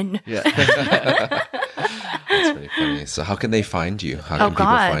from within. Yeah. That's really funny. So how can they find you? How can people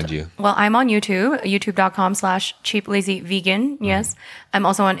find you? Well, I'm on YouTube, youtube.com/cheaplazyvegan. Yes. I'm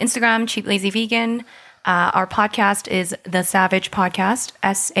also on Instagram, cheaplazyvegan. Our podcast is The Savage Podcast,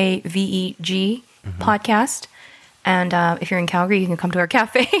 SAVEG podcast. And if you're in Calgary, you can come to our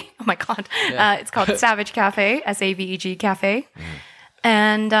cafe. Oh my God. It's called Savage Cafe, SAVEG Cafe.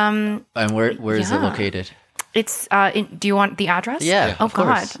 And where is it located? It's do you want the address? Yeah. Oh of God.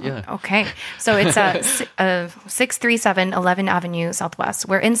 course. Yeah. Okay. So it's 637 11 Avenue Southwest.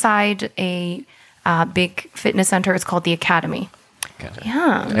 We're inside a big fitness center. It's called the Academy. Okay.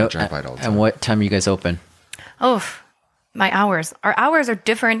 Yeah. I drive by it all the time. And what time are you guys open? Oh, my hours. Our hours are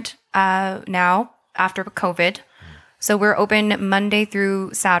different now after COVID. So we're open Monday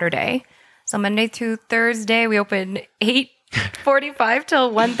through Saturday. So Monday through Thursday, we open 8:45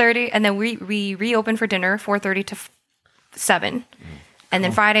 till 1:30, and then we reopen for dinner 4:30 to 7. And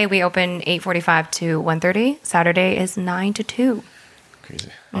then Friday we open 8:45 to 1:30. Saturday is 9 to 2.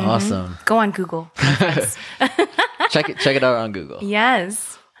 Crazy. Awesome. Go on Google. Check it out on Google.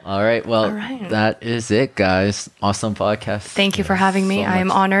 Yes. All right. Well, right. that is it, guys. Awesome podcast. Thank you for having me. so I am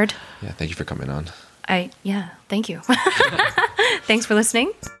much. honored. Yeah. Thank you for coming on. Thank you. Thanks for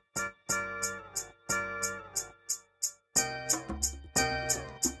listening.